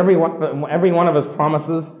violated every one of his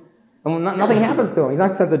promises, and nothing happens to him. He's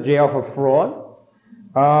not sent to jail for fraud.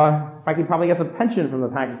 In fact, he probably gets a pension from the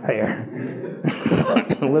taxpayer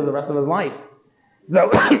to live the rest of his life. So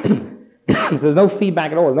there's no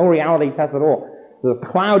feedback at all. There's no reality test at all. There's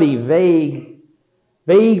cloudy,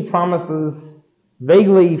 vague promises,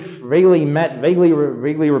 vaguely met, vaguely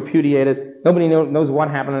repudiated. Nobody knows what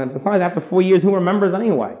happened. And besides, after 4 years, who remembers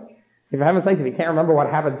anyway? If for heaven's sakes, if you can't remember what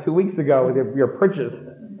happened 2 weeks ago with your purchase,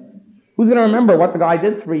 who's going to remember what the guy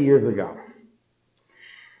did 3 years ago?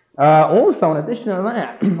 Also, in addition to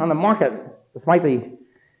that, on the market, despite the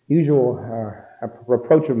usual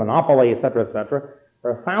reproach of monopoly, etc.,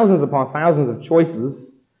 there are thousands upon thousands of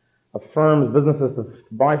choices of firms, businesses to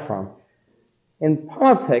buy from. In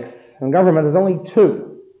politics and government, there's only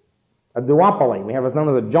two. A duopoly. We have what's known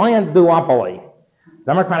as a giant duopoly.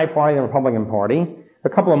 Democratic Party and Republican Party. A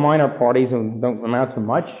couple of minor parties who don't amount to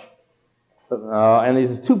much. And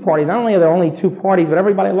these two parties, not only are there only two parties, but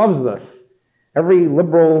everybody loves this. Every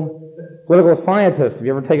liberal political scientist, if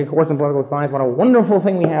you ever take a course in political science, what a wonderful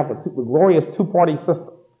thing we have, the glorious two-party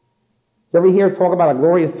system. You ever hear talk about a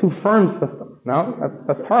glorious two-firm system? No?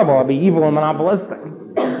 That's terrible. It'd be evil and monopolistic.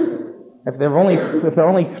 If there are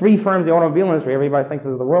only three firms in the automobile industry, everybody thinks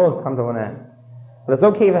that the world has come to an end. But it's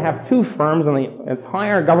okay to have two firms in the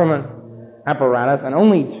entire government apparatus, and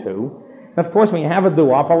only two. And of course, when you have a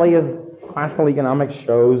duopoly, as classical economics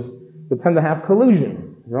shows, you tend to have collusion.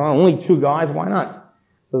 There are only two guys, why not?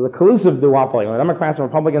 There's a collusive duopoly. When the Democrats and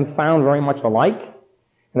Republicans sound very much alike,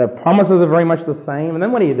 and their promises are very much the same, and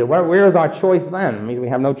then what do? Where is our choice then? I mean, we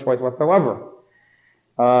have no choice whatsoever.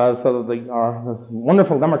 So this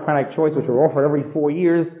wonderful democratic choice, which we're offered every 4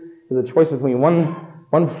 years, is a choice between one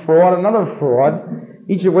fraud and another fraud,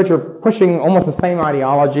 each of which are pushing almost the same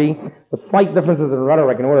ideology, with slight differences in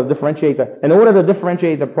rhetoric in order to differentiate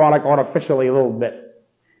the product artificially a little bit.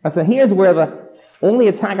 And so here's where the only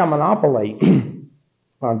attack on monopoly,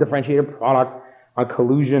 on differentiated product, on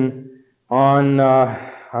collusion, on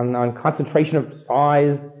concentration of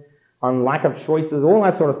size, on lack of choices, all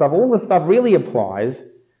that sort of stuff, all this stuff really applies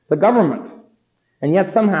to government. And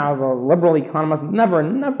yet somehow the liberal economists never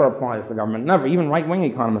apply to the government. Never. Even right-wing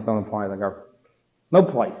economists don't apply to the government. No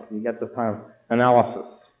place you get this kind of analysis.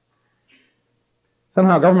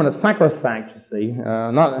 Somehow government is sacrosanct, you see. You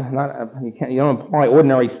don't apply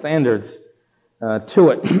ordinary standards to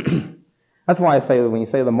it. That's why I say that when you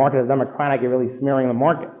say the market is democratic, you're really smearing the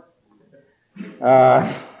market.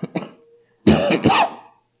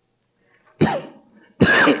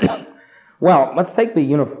 Well, let's take the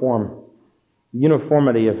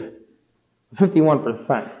uniformity of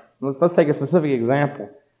 51%. Let's take a specific example,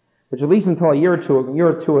 which at least until a year or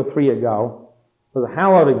two or three ago, was a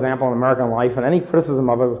hallowed example in American life, and any criticism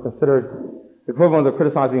of it was considered equivalent to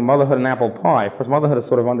criticizing motherhood and apple pie. Of course, motherhood is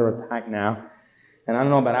sort of under attack now, and I don't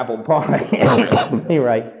know about apple pie.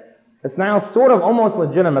 Anyway, it's now sort of almost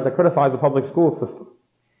legitimate to criticize the public school system.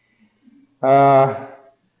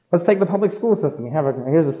 Let's take the public school system.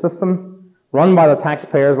 Here's a system run by the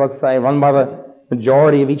taxpayers, let's say, run by the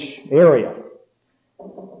majority of each area.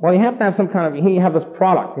 Well, you have to have you have this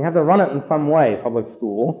product. You have to run it in some way, public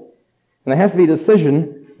school. And there has to be a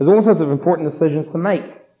decision. There's all sorts of important decisions to make.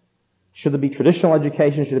 Should there be traditional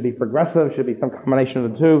education? Should it be progressive? Should it be some combination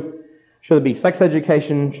of the two? Should it be sex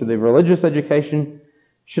education? Should it be religious education?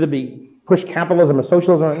 Should it be push capitalism or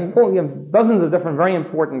socialism? You have dozens of different very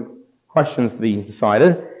important questions to be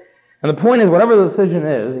decided. And the point is, whatever the decision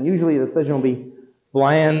is, and usually the decision will be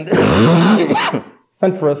bland,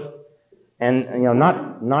 centrist, and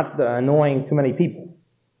not annoying too many people.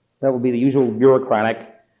 That will be the usual bureaucratic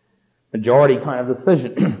majority kind of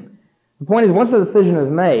decision. The point is, once the decision is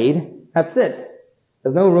made, that's it.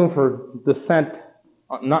 There's no room for dissent,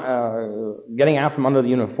 getting out from under the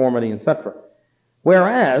uniformity, etc.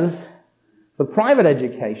 Whereas, for private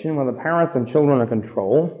education, when the parents and children are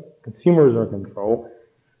control, consumers are in control,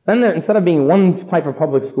 then instead of being one type of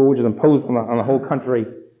public school which is imposed on the whole country,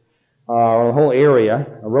 or the whole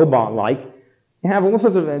area, a robot-like, you have all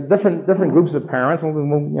sorts of different groups of parents.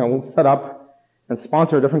 We'll set up and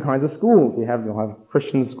sponsor different kinds of schools. You'll have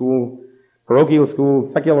Christian schools, parochial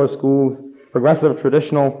schools, secular schools, progressive,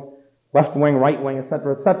 traditional, left-wing, right-wing,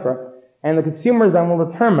 etc., etc. And the consumers then will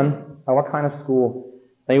determine what kind of school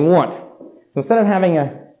they want. So instead of having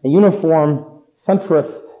a uniform,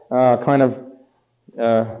 centrist kind of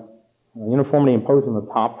uniformity imposed on the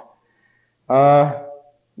top,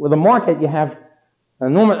 with a market you have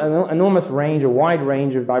an enormous range, a wide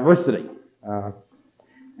range of diversity.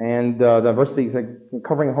 And diversity is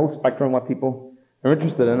covering a whole spectrum of what people are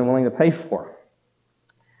interested in and willing to pay for.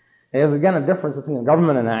 There's again a difference between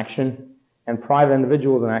government in action and private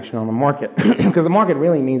individuals in action on the market. Because the market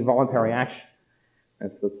really means voluntary action.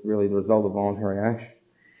 That's really the result of voluntary action.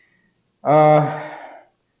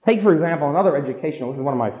 Take, for example, another educational, this is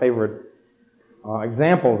one of my favorite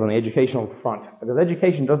examples on the educational front. Because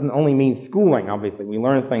education doesn't only mean schooling, obviously. We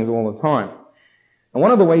learn things all the time. And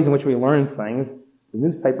one of the ways in which we learn things is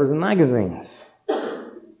newspapers and magazines.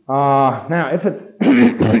 Now,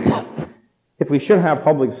 if we should have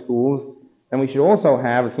public schools, then we should also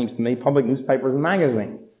have, it seems to me, public newspapers and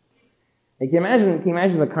magazines. And can you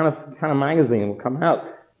imagine the kind of magazine that will come out?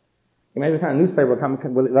 Can you imagine the kind of newspaper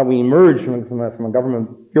that will emerge from a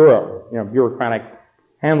government bureau, bureaucratic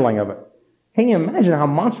handling of it? Can you imagine how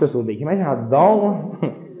monstrous it would be? Can you imagine how dull?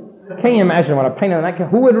 Can you imagine what a pain in the neck?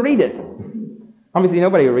 Who would read it? Obviously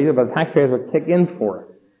nobody would read it, but the taxpayers would kick in for it.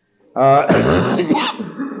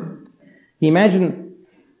 Can you imagine,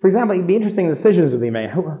 for example, it'd be interesting decisions would be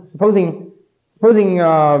made. Supposing,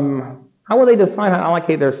 how will they decide how to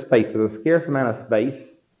allocate their space? There's a scarce amount of space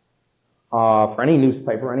for any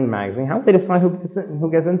newspaper, any magazine. How will they decide who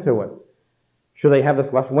gets into it? Should they have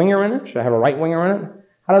this left-winger in it? Should they have a right-winger in it?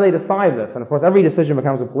 How do they decide this? And of course, every decision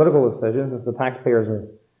becomes a political decision since the taxpayers are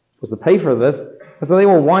supposed to pay for this. And so they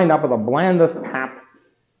will wind up with the blandest pap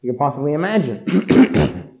you can possibly imagine.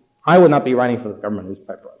 I would not be writing for this government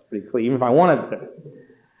newspaper. It's pretty clear, even if I wanted to.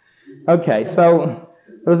 Okay, so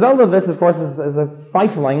the result of this, of course, is a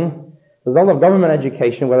stifling. The result of government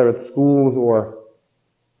education, whether it's schools or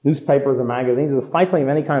newspapers or magazines, is a stifling of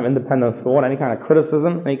any kind of independent thought, any kind of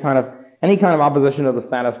criticism, any kind of opposition to the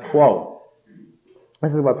status quo.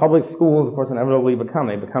 This is what public schools, of course, inevitably become.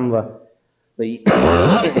 They become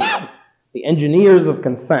the engineers of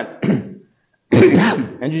consent,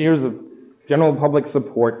 engineers of general public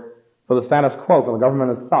support for the status quo, for the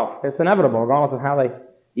government itself. It's inevitable, regardless of how they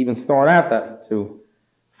even start out that to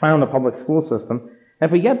found a public school system. And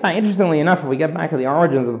if we get back, interestingly enough, if we get back to the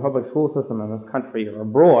origins of the public school system in this country or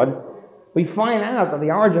abroad, we find out that the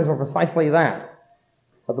origins were precisely that.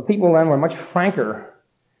 But the people then were much franker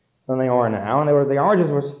than they are now, and the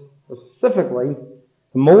origins were specifically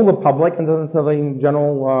to mold the public into the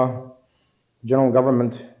general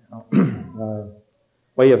government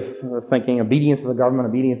way of thinking, obedience to the government,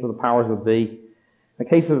 obedience to the powers that be. In the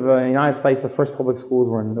case of the United States, the first public schools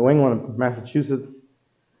were in New England, Massachusetts,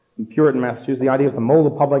 in Puritan, Massachusetts. The idea was to mold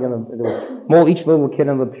the public and to mold each little kid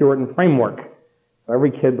into the Puritan framework. So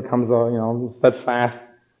every kid becomes a steadfast,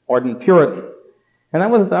 ardent Puritan. And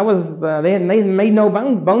they made no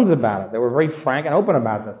bones about it. They were very frank and open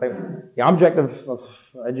about this. The object of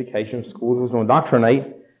education, of schools, was to indoctrinate,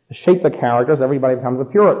 to shape the characters. Everybody becomes a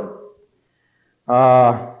Puritan.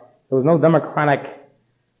 There was no democratic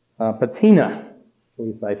patina, shall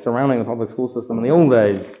we say, surrounding the public school system in the old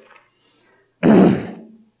days.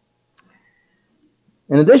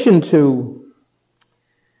 In addition to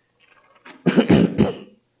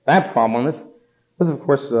that problem, this of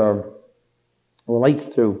course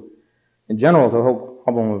relates to, in general, to the whole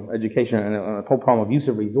problem of education and the whole problem of use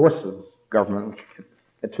of resources, government, which we'll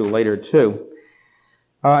get to later too.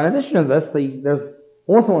 In addition to this, there's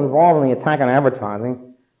also involved in the attack on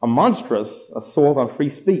advertising a monstrous assault on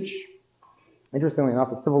free speech. Interestingly enough,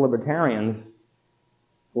 the civil libertarians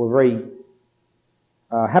who were very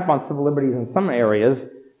hep on civil liberties in some areas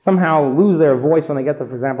somehow lose their voice when they get to,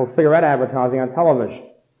 for example, cigarette advertising on television.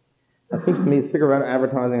 It seems to me cigarette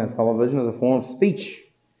advertising on television is a form of speech,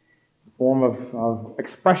 a form of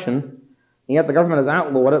expression, and yet the government has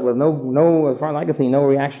outlawed it with no, as far as I can see, no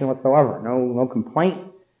reaction whatsoever, no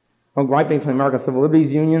complaint, no griping from the American Civil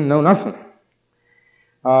Liberties Union, no nothing.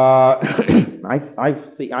 I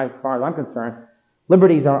see, as far as I'm concerned,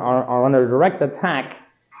 liberties are under direct attack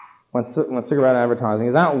when cigarette advertising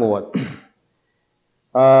is outlawed.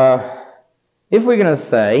 If we're going to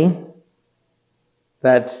say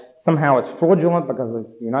that somehow it's fraudulent because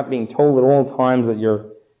you're not being told at all times that you're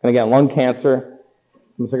going to get lung cancer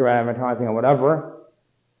from cigarette advertising or whatever,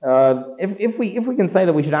 if we can say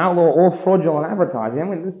that we should outlaw all fraudulent advertising, I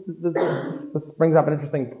mean, this brings up an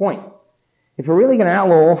interesting point. If we're really going to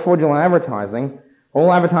outlaw all fraudulent advertising,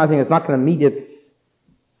 all advertising is not going to meet its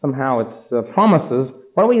promises,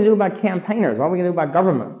 what are we going to do about campaigners? What are we going to do about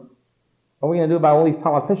government? What are we going to do about all these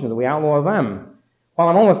politicians? Do we outlaw them? Well,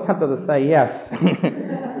 I'm almost tempted to say yes.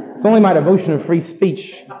 It's only my devotion to free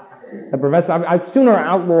speech that prevents. I'd sooner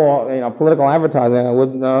outlaw, political advertising than I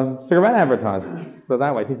would cigarette advertising. So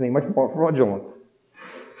that way, it seems to me much more fraudulent.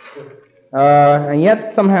 And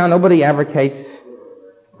yet, somehow, nobody advocates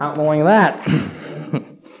outlawing that.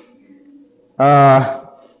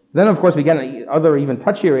 Then, of course, we get into other, even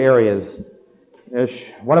touchier areas.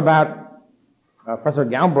 What about Professor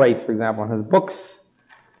Galbraith, for example, in his books?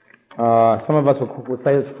 Some of us would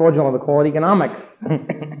say it's fraudulent to call it economics.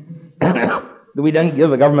 Do we then give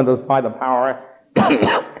the government to decide the power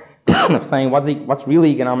of saying what's really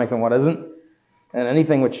economics and what isn't? And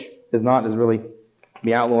anything which is not is really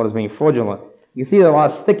be outlawed as being fraudulent. You see there are a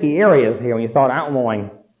lot of sticky areas here when you start outlawing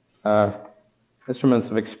instruments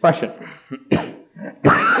of expression.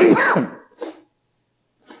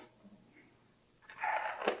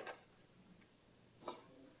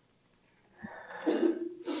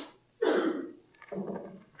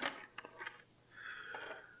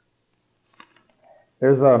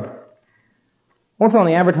 There's also on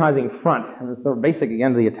the advertising front, and it's sort of basic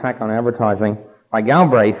again to the attack on advertising by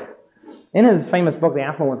Galbraith, in his famous book, The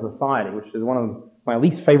Affluent Society, which is one of my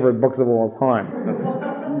least favorite books of all time.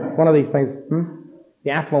 It's one of these things, The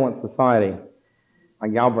Affluent Society by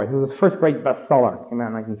Galbraith. It was his first great bestseller. It came out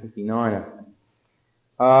in 1959, I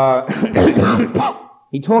think.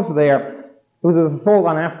 He talks there, it was an assault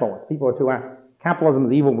on affluence. People are too capitalism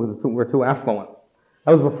is evil because we're too affluent.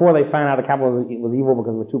 That was before they found out that capitalism was evil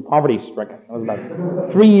because we're too poverty-stricken. That was about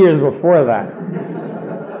 3 years before that.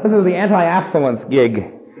 This is the anti-affluence gig.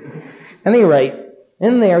 At any rate,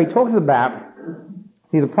 in there he talks about,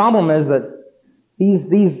 the problem is that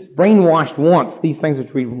these brainwashed wants, these things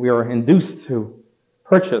which we are induced to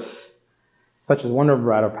purchase, such as Wonder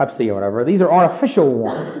Bread or Pepsi or whatever, these are artificial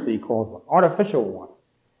wants, he calls them. Artificial wants.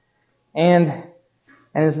 And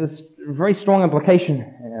there's this very strong implication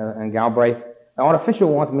in Galbraith. Now, artificial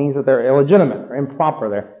wants means that they're illegitimate, they're improper,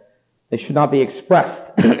 they should not be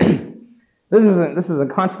expressed. This is in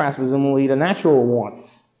contrast, presumably, to natural wants.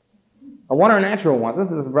 Now, what are natural wants? This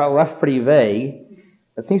is left pretty vague.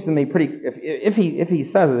 It seems to me pretty. If he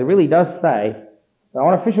says it, it really does say that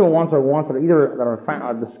artificial wants are wants that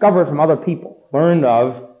are discovered from other people, learned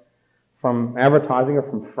of from advertising or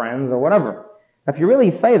from friends or whatever. If you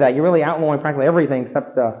really say that, you're really outlawing, frankly, everything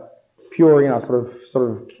except pure,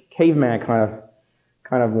 sort of caveman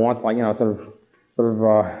kind of wants, like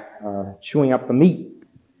chewing up the meat.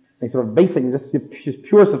 They sort of basic, just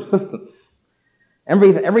pure subsistence.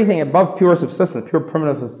 Everything above pure subsistence, pure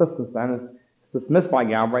primitive subsistence, then is dismissed by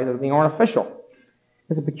Galbraith as being artificial.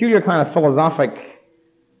 It's a peculiar kind of philosophic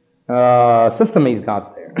system he's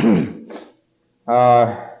got there.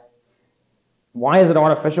 Why is it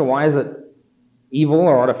artificial? Why is it evil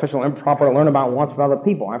or artificial, improper to learn about wants from other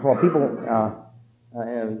people? After all,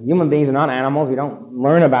 human beings are not animals. We don't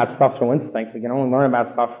learn about stuff through instinct. We can only learn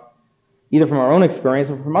about stuff either from our own experience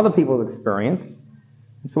or from other people's experience.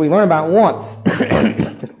 And so we learn about wants,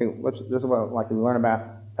 just like we learn about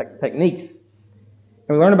techniques.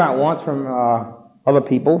 And we learn about wants from other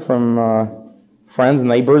people, from friends,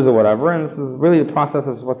 neighbors, or whatever, and this is really the process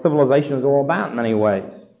of what civilization is all about in many ways.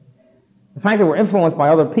 The fact that we're influenced by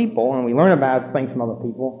other people, and we learn about things from other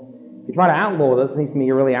people, if you try to outlaw this, it seems to me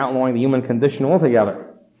you're really outlawing the human condition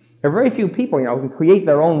altogether. There are very few people, who can create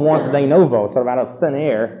their own wants de novo, sort of out of thin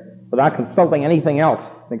air, without consulting anything else,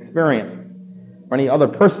 experience, or any other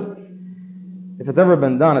person. If it's ever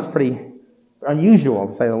been done, it's pretty unusual,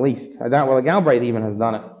 to say the least. I doubt whether Galbraith even has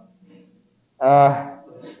done it.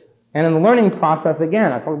 And in the learning process,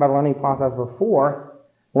 again, I talked about the learning process before.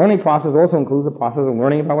 The learning process also includes the process of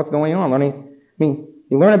learning about what's going on.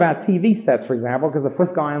 You learn about TV sets, for example, because the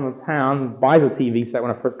first guy in the town buys a TV set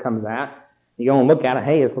when it first comes out. You go and look at it,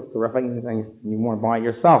 hey, this looks terrific, and you want to buy it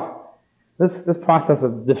yourself. This process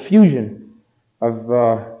of diffusion of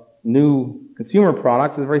new consumer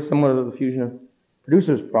products is very similar to the diffusion of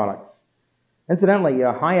producers' products. Incidentally,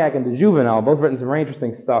 Hayek and de Jouvenel both written some very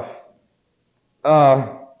interesting stuff,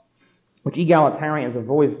 which egalitarians have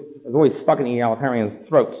always stuck in egalitarians'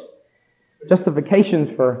 throats. Justifications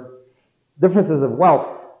for differences of wealth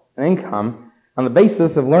and income on the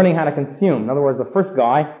basis of learning how to consume. In other words, the first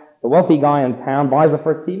guy, the wealthy guy in town, buys the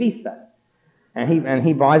first TV set. And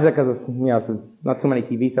he buys it because there's not too many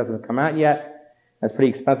TV sets that have come out yet. It's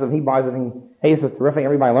pretty expensive. He buys it and, hey, this is terrific.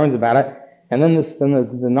 Everybody learns about it. And then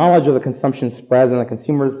the knowledge of the consumption spreads and the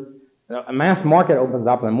consumers, a mass market opens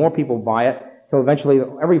up and more people buy it. So eventually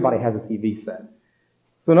everybody has a TV set.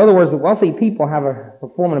 So in other words, the wealthy people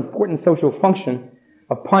perform an important social function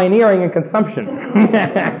of pioneering in consumption.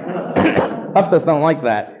 Leftists don't like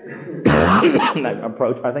that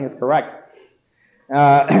approach, but I think it's correct.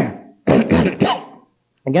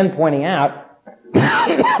 Again, pointing out,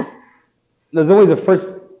 there's always a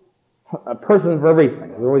person for everything.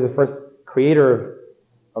 There's always a first creator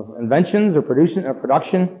of inventions or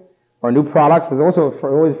production or new products. There's also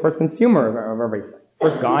always a first consumer of everything.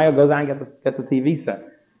 First guy who goes out and gets a TV set.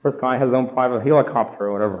 First guy has his own private helicopter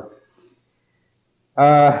or whatever.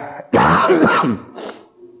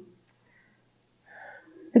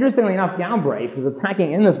 Interestingly enough, Galbraith is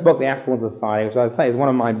attacking in this book, The Affluent Society, which I say is one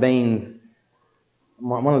of the banes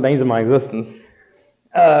of my existence.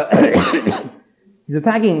 He's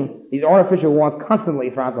attacking these artificial wants constantly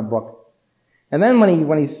throughout the book. And then when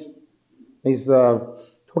he's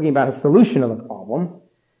talking about his solution of the problem,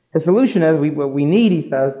 his solution is what we need, he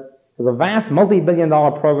says, is a vast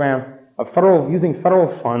multi-billion-dollar program of using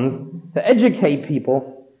federal funds to educate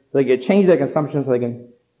people so they can change their consumption so they can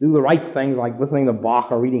do the right things like listening to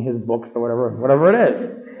Bach or reading his books or whatever it is.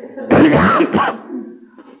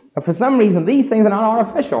 But for some reason, these things are not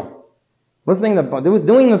artificial. Doing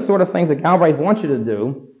the sort of things that Galbraith wants you to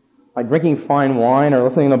do, like drinking fine wine or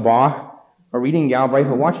listening to Bach or reading Galbraith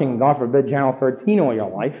or watching, God forbid, Channel 13 all your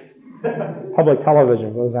life, public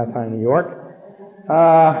television, goes that time in New York,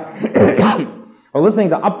 or listening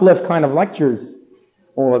to uplift kind of lectures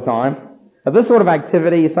all the time. Now, this sort of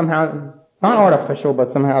activity is somehow not artificial,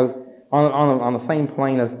 but somehow on the same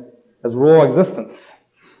plane as raw existence.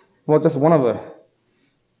 Well, just one of the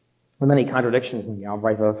many contradictions in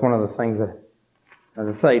Galbraith. That's one of the things that, as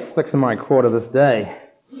I say, sticks in my craw to this day.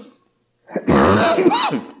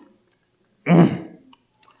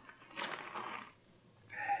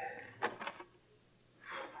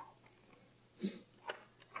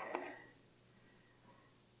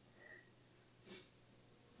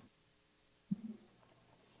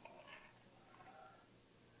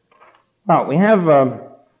 Well, we have,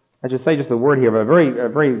 I should say just a word here, but a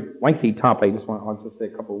very lengthy topic. I just want to say a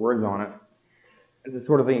couple of words on it. It's the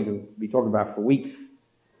sort of thing you can be talking about for weeks.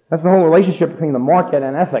 That's the whole relationship between the market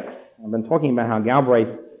and ethics. I've been talking about how what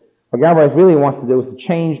Galbraith really wants to do is to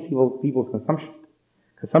change people's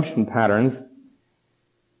consumption patterns.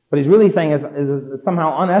 What he's really saying is it's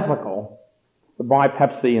somehow unethical to buy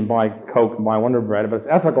Pepsi and buy Coke and buy Wonder Bread, but it's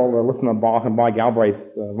ethical to listen to Bach and buy Galbraith's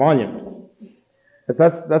volumes.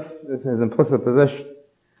 That's his implicit position.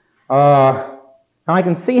 Now I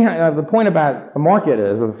can see how the point about the market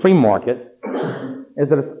or the free market, is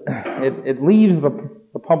that it leaves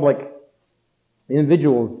the public, the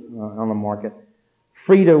individuals on the market,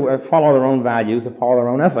 free to follow their own values, to follow their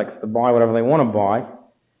own ethics, to buy whatever they want to buy,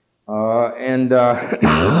 and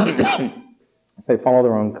they follow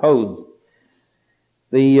their own codes.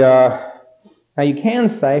 Now you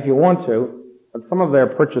can say, if you want to, that some of their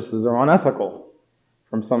purchases are unethical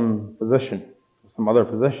from some position, some other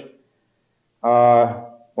position.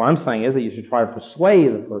 What I'm saying is that you should try to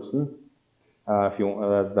persuade the person, if you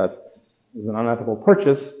want, that is an unethical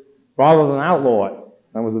purchase, rather than outlaw it.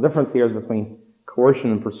 That was the difference here between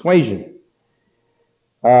coercion and persuasion.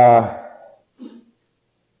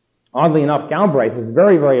 Oddly enough, Galbraith is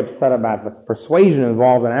very, very upset about the persuasion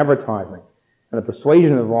involved in advertising and the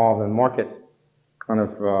persuasion involved in market kind of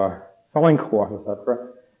selling costs, etc.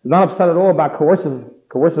 He's not upset at all about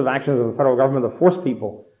coercive actions of the federal government to force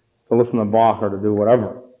people to listen to Bach or to do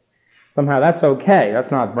whatever. Somehow that's okay.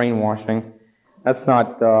 That's not brainwashing. That's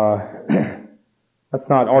not that's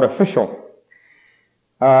not artificial.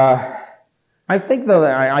 I think though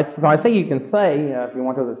that I think you can say if you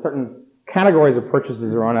want to that certain categories of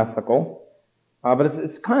purchases are unethical, but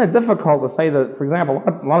it's kind of difficult to say that. For example,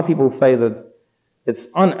 a lot of people say that it's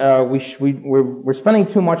we're spending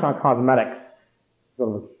too much on cosmetics, sort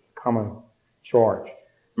of a common charge.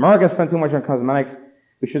 Americans spend too much on cosmetics.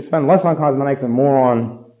 We should spend less on cosmetics and more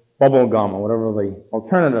on bubble gum or whatever the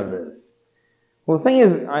alternative is. Well, the thing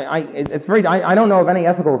is, I don't know of any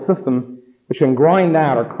ethical system which can grind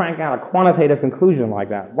out or crank out a quantitative conclusion like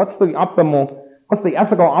that. What's the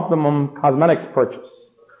ethical optimum cosmetics purchase?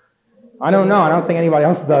 I don't know. I don't think anybody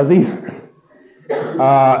else does either.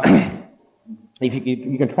 If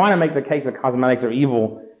you can try to make the case that cosmetics are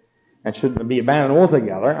evil and should be abandoned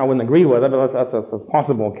altogether, I wouldn't agree with it, but that's a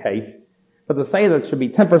possible case. But to say that it should be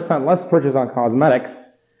 10% less purchase on cosmetics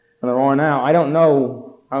than there are now, I don't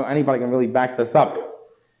know how anybody can really back this up.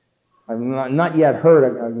 I've not yet heard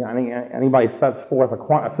anybody set forth a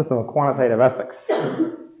system of quantitative ethics.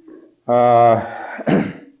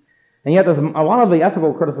 And yet there's a lot of the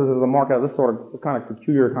ethical criticism of the market of this kind of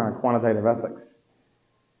peculiar kind of quantitative ethics.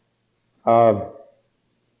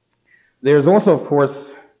 There's also, of course,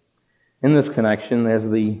 in this connection, there's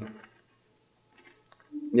the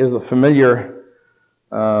familiar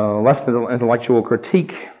left intellectual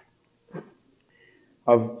critique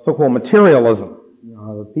of so-called materialism.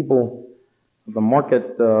 The people, the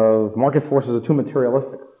market forces are too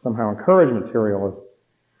materialistic, somehow encourage materialism.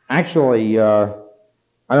 Actually, I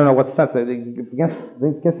don't know what sense, it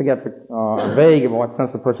gets to get vague about what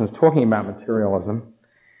sense the person is talking about materialism.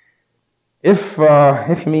 If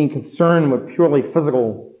you mean concern with purely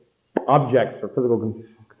physical objects or physical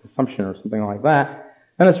consumption or something like that,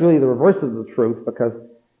 then it's really the reverse of the truth, because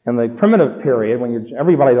in the primitive period, when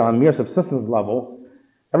everybody's on a mere subsistence level,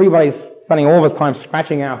 everybody's spending all of his time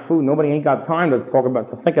scratching out food. Nobody ain't got time to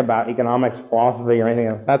think about economics, philosophy, or anything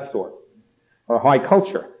of that sort, or high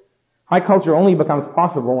culture. High culture only becomes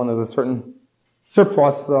possible when there's a certain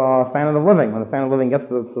surplus standard of living, when the standard of living gets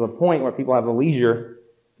to the point where people have the leisure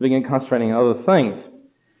to begin concentrating on other things.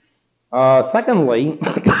 Secondly,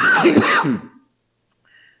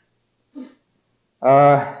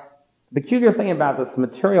 the peculiar thing about this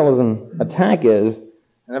materialism attack is,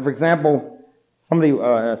 and for example, somebody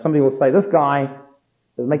will say, this guy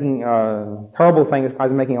is making terrible things. This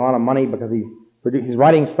guy's making a lot of money because he's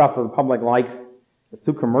writing stuff that the public likes. It's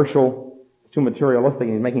too commercial, it's too materialistic,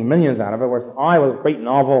 and he's making millions out of it, whereas I, with a great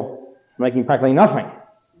novel, am making practically nothing.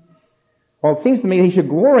 Well, it seems to me he should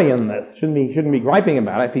glory in this. Shouldn't be griping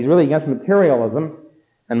about it. If he's really against materialism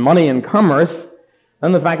and money and commerce,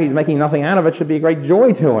 then the fact that he's making nothing out of it should be a great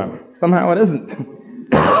joy to him. Somehow it isn't.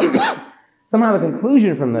 Somehow the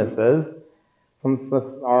conclusion from this is,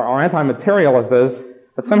 our anti-materialist is,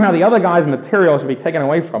 that somehow the other guy's material should be taken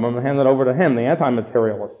away from him and handed over to him, the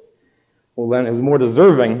anti-materialist. Well, then is more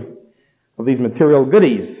deserving of these material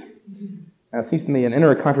goodies. And it seems to me an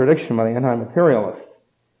inner contradiction by the anti-materialist.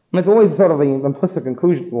 And it's always sort of the implicit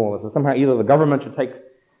conclusion to all this, that somehow either the government should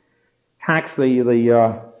tax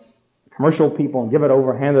the commercial people and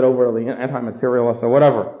hand it over to the anti-materialists or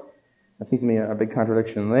whatever. That seems to me a big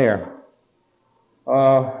contradiction there.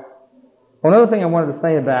 Another thing I wanted to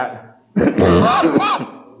say about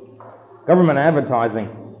government advertising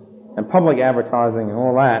and public advertising and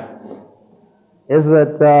all that is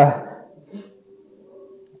that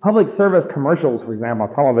public service commercials, for example,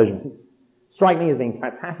 on television, strike me as being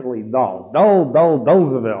fantastically dull.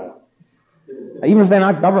 Dullsville. Even if they're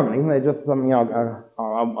not government, even if they're just some,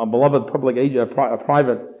 a beloved public a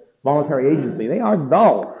private voluntary agency, they are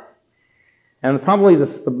dull. And probably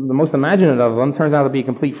the most imaginative of them turns out to be a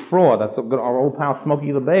complete fraud. That's our old pal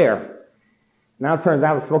Smokey the Bear. Now it turns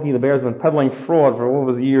out that Smokey the Bear has been peddling fraud for all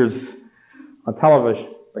of his years on television,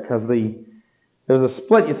 because there's a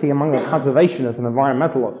split, you see, among the conservationists and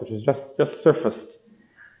environmentalists, which has just surfaced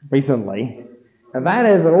recently. And that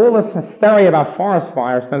is that all this hysteria about forest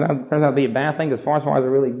fires turns out to be a bad thing, because forest fires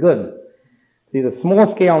are really good. See, the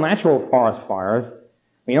small-scale natural forest fires,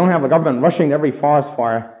 when you don't have the government rushing to every forest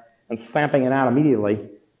fire and stamping it out immediately,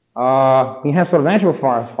 you have sort of natural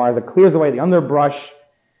forest fires that clears away the underbrush,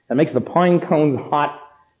 that makes the pine cones hot,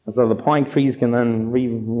 And so the pine trees can then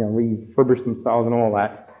refurbish themselves and all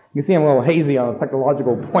that. You can see I'm a little hazy on the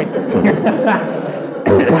technological points.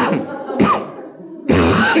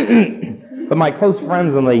 But my close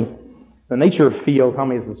friends in the nature field tell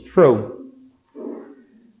me this is true.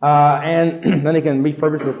 And then they can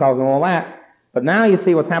refurbish themselves and all that. But now you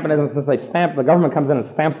see what's happened is since the government comes in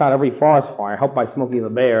and stamps out every forest fire, helped by Smokey the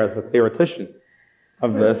Bear as the theoretician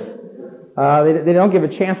of this, they don't give a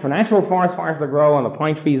chance for natural forest fires to grow, and the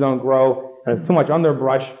pine trees don't grow, and there's too much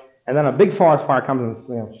underbrush, and then a big forest fire comes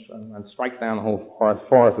and strikes down the whole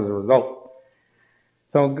forest as a result.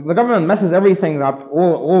 So the government messes everything up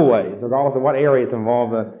always, regardless of what area it's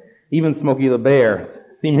involved in, even Smokey the Bear,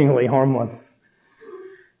 seemingly harmless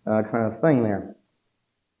kind of thing there.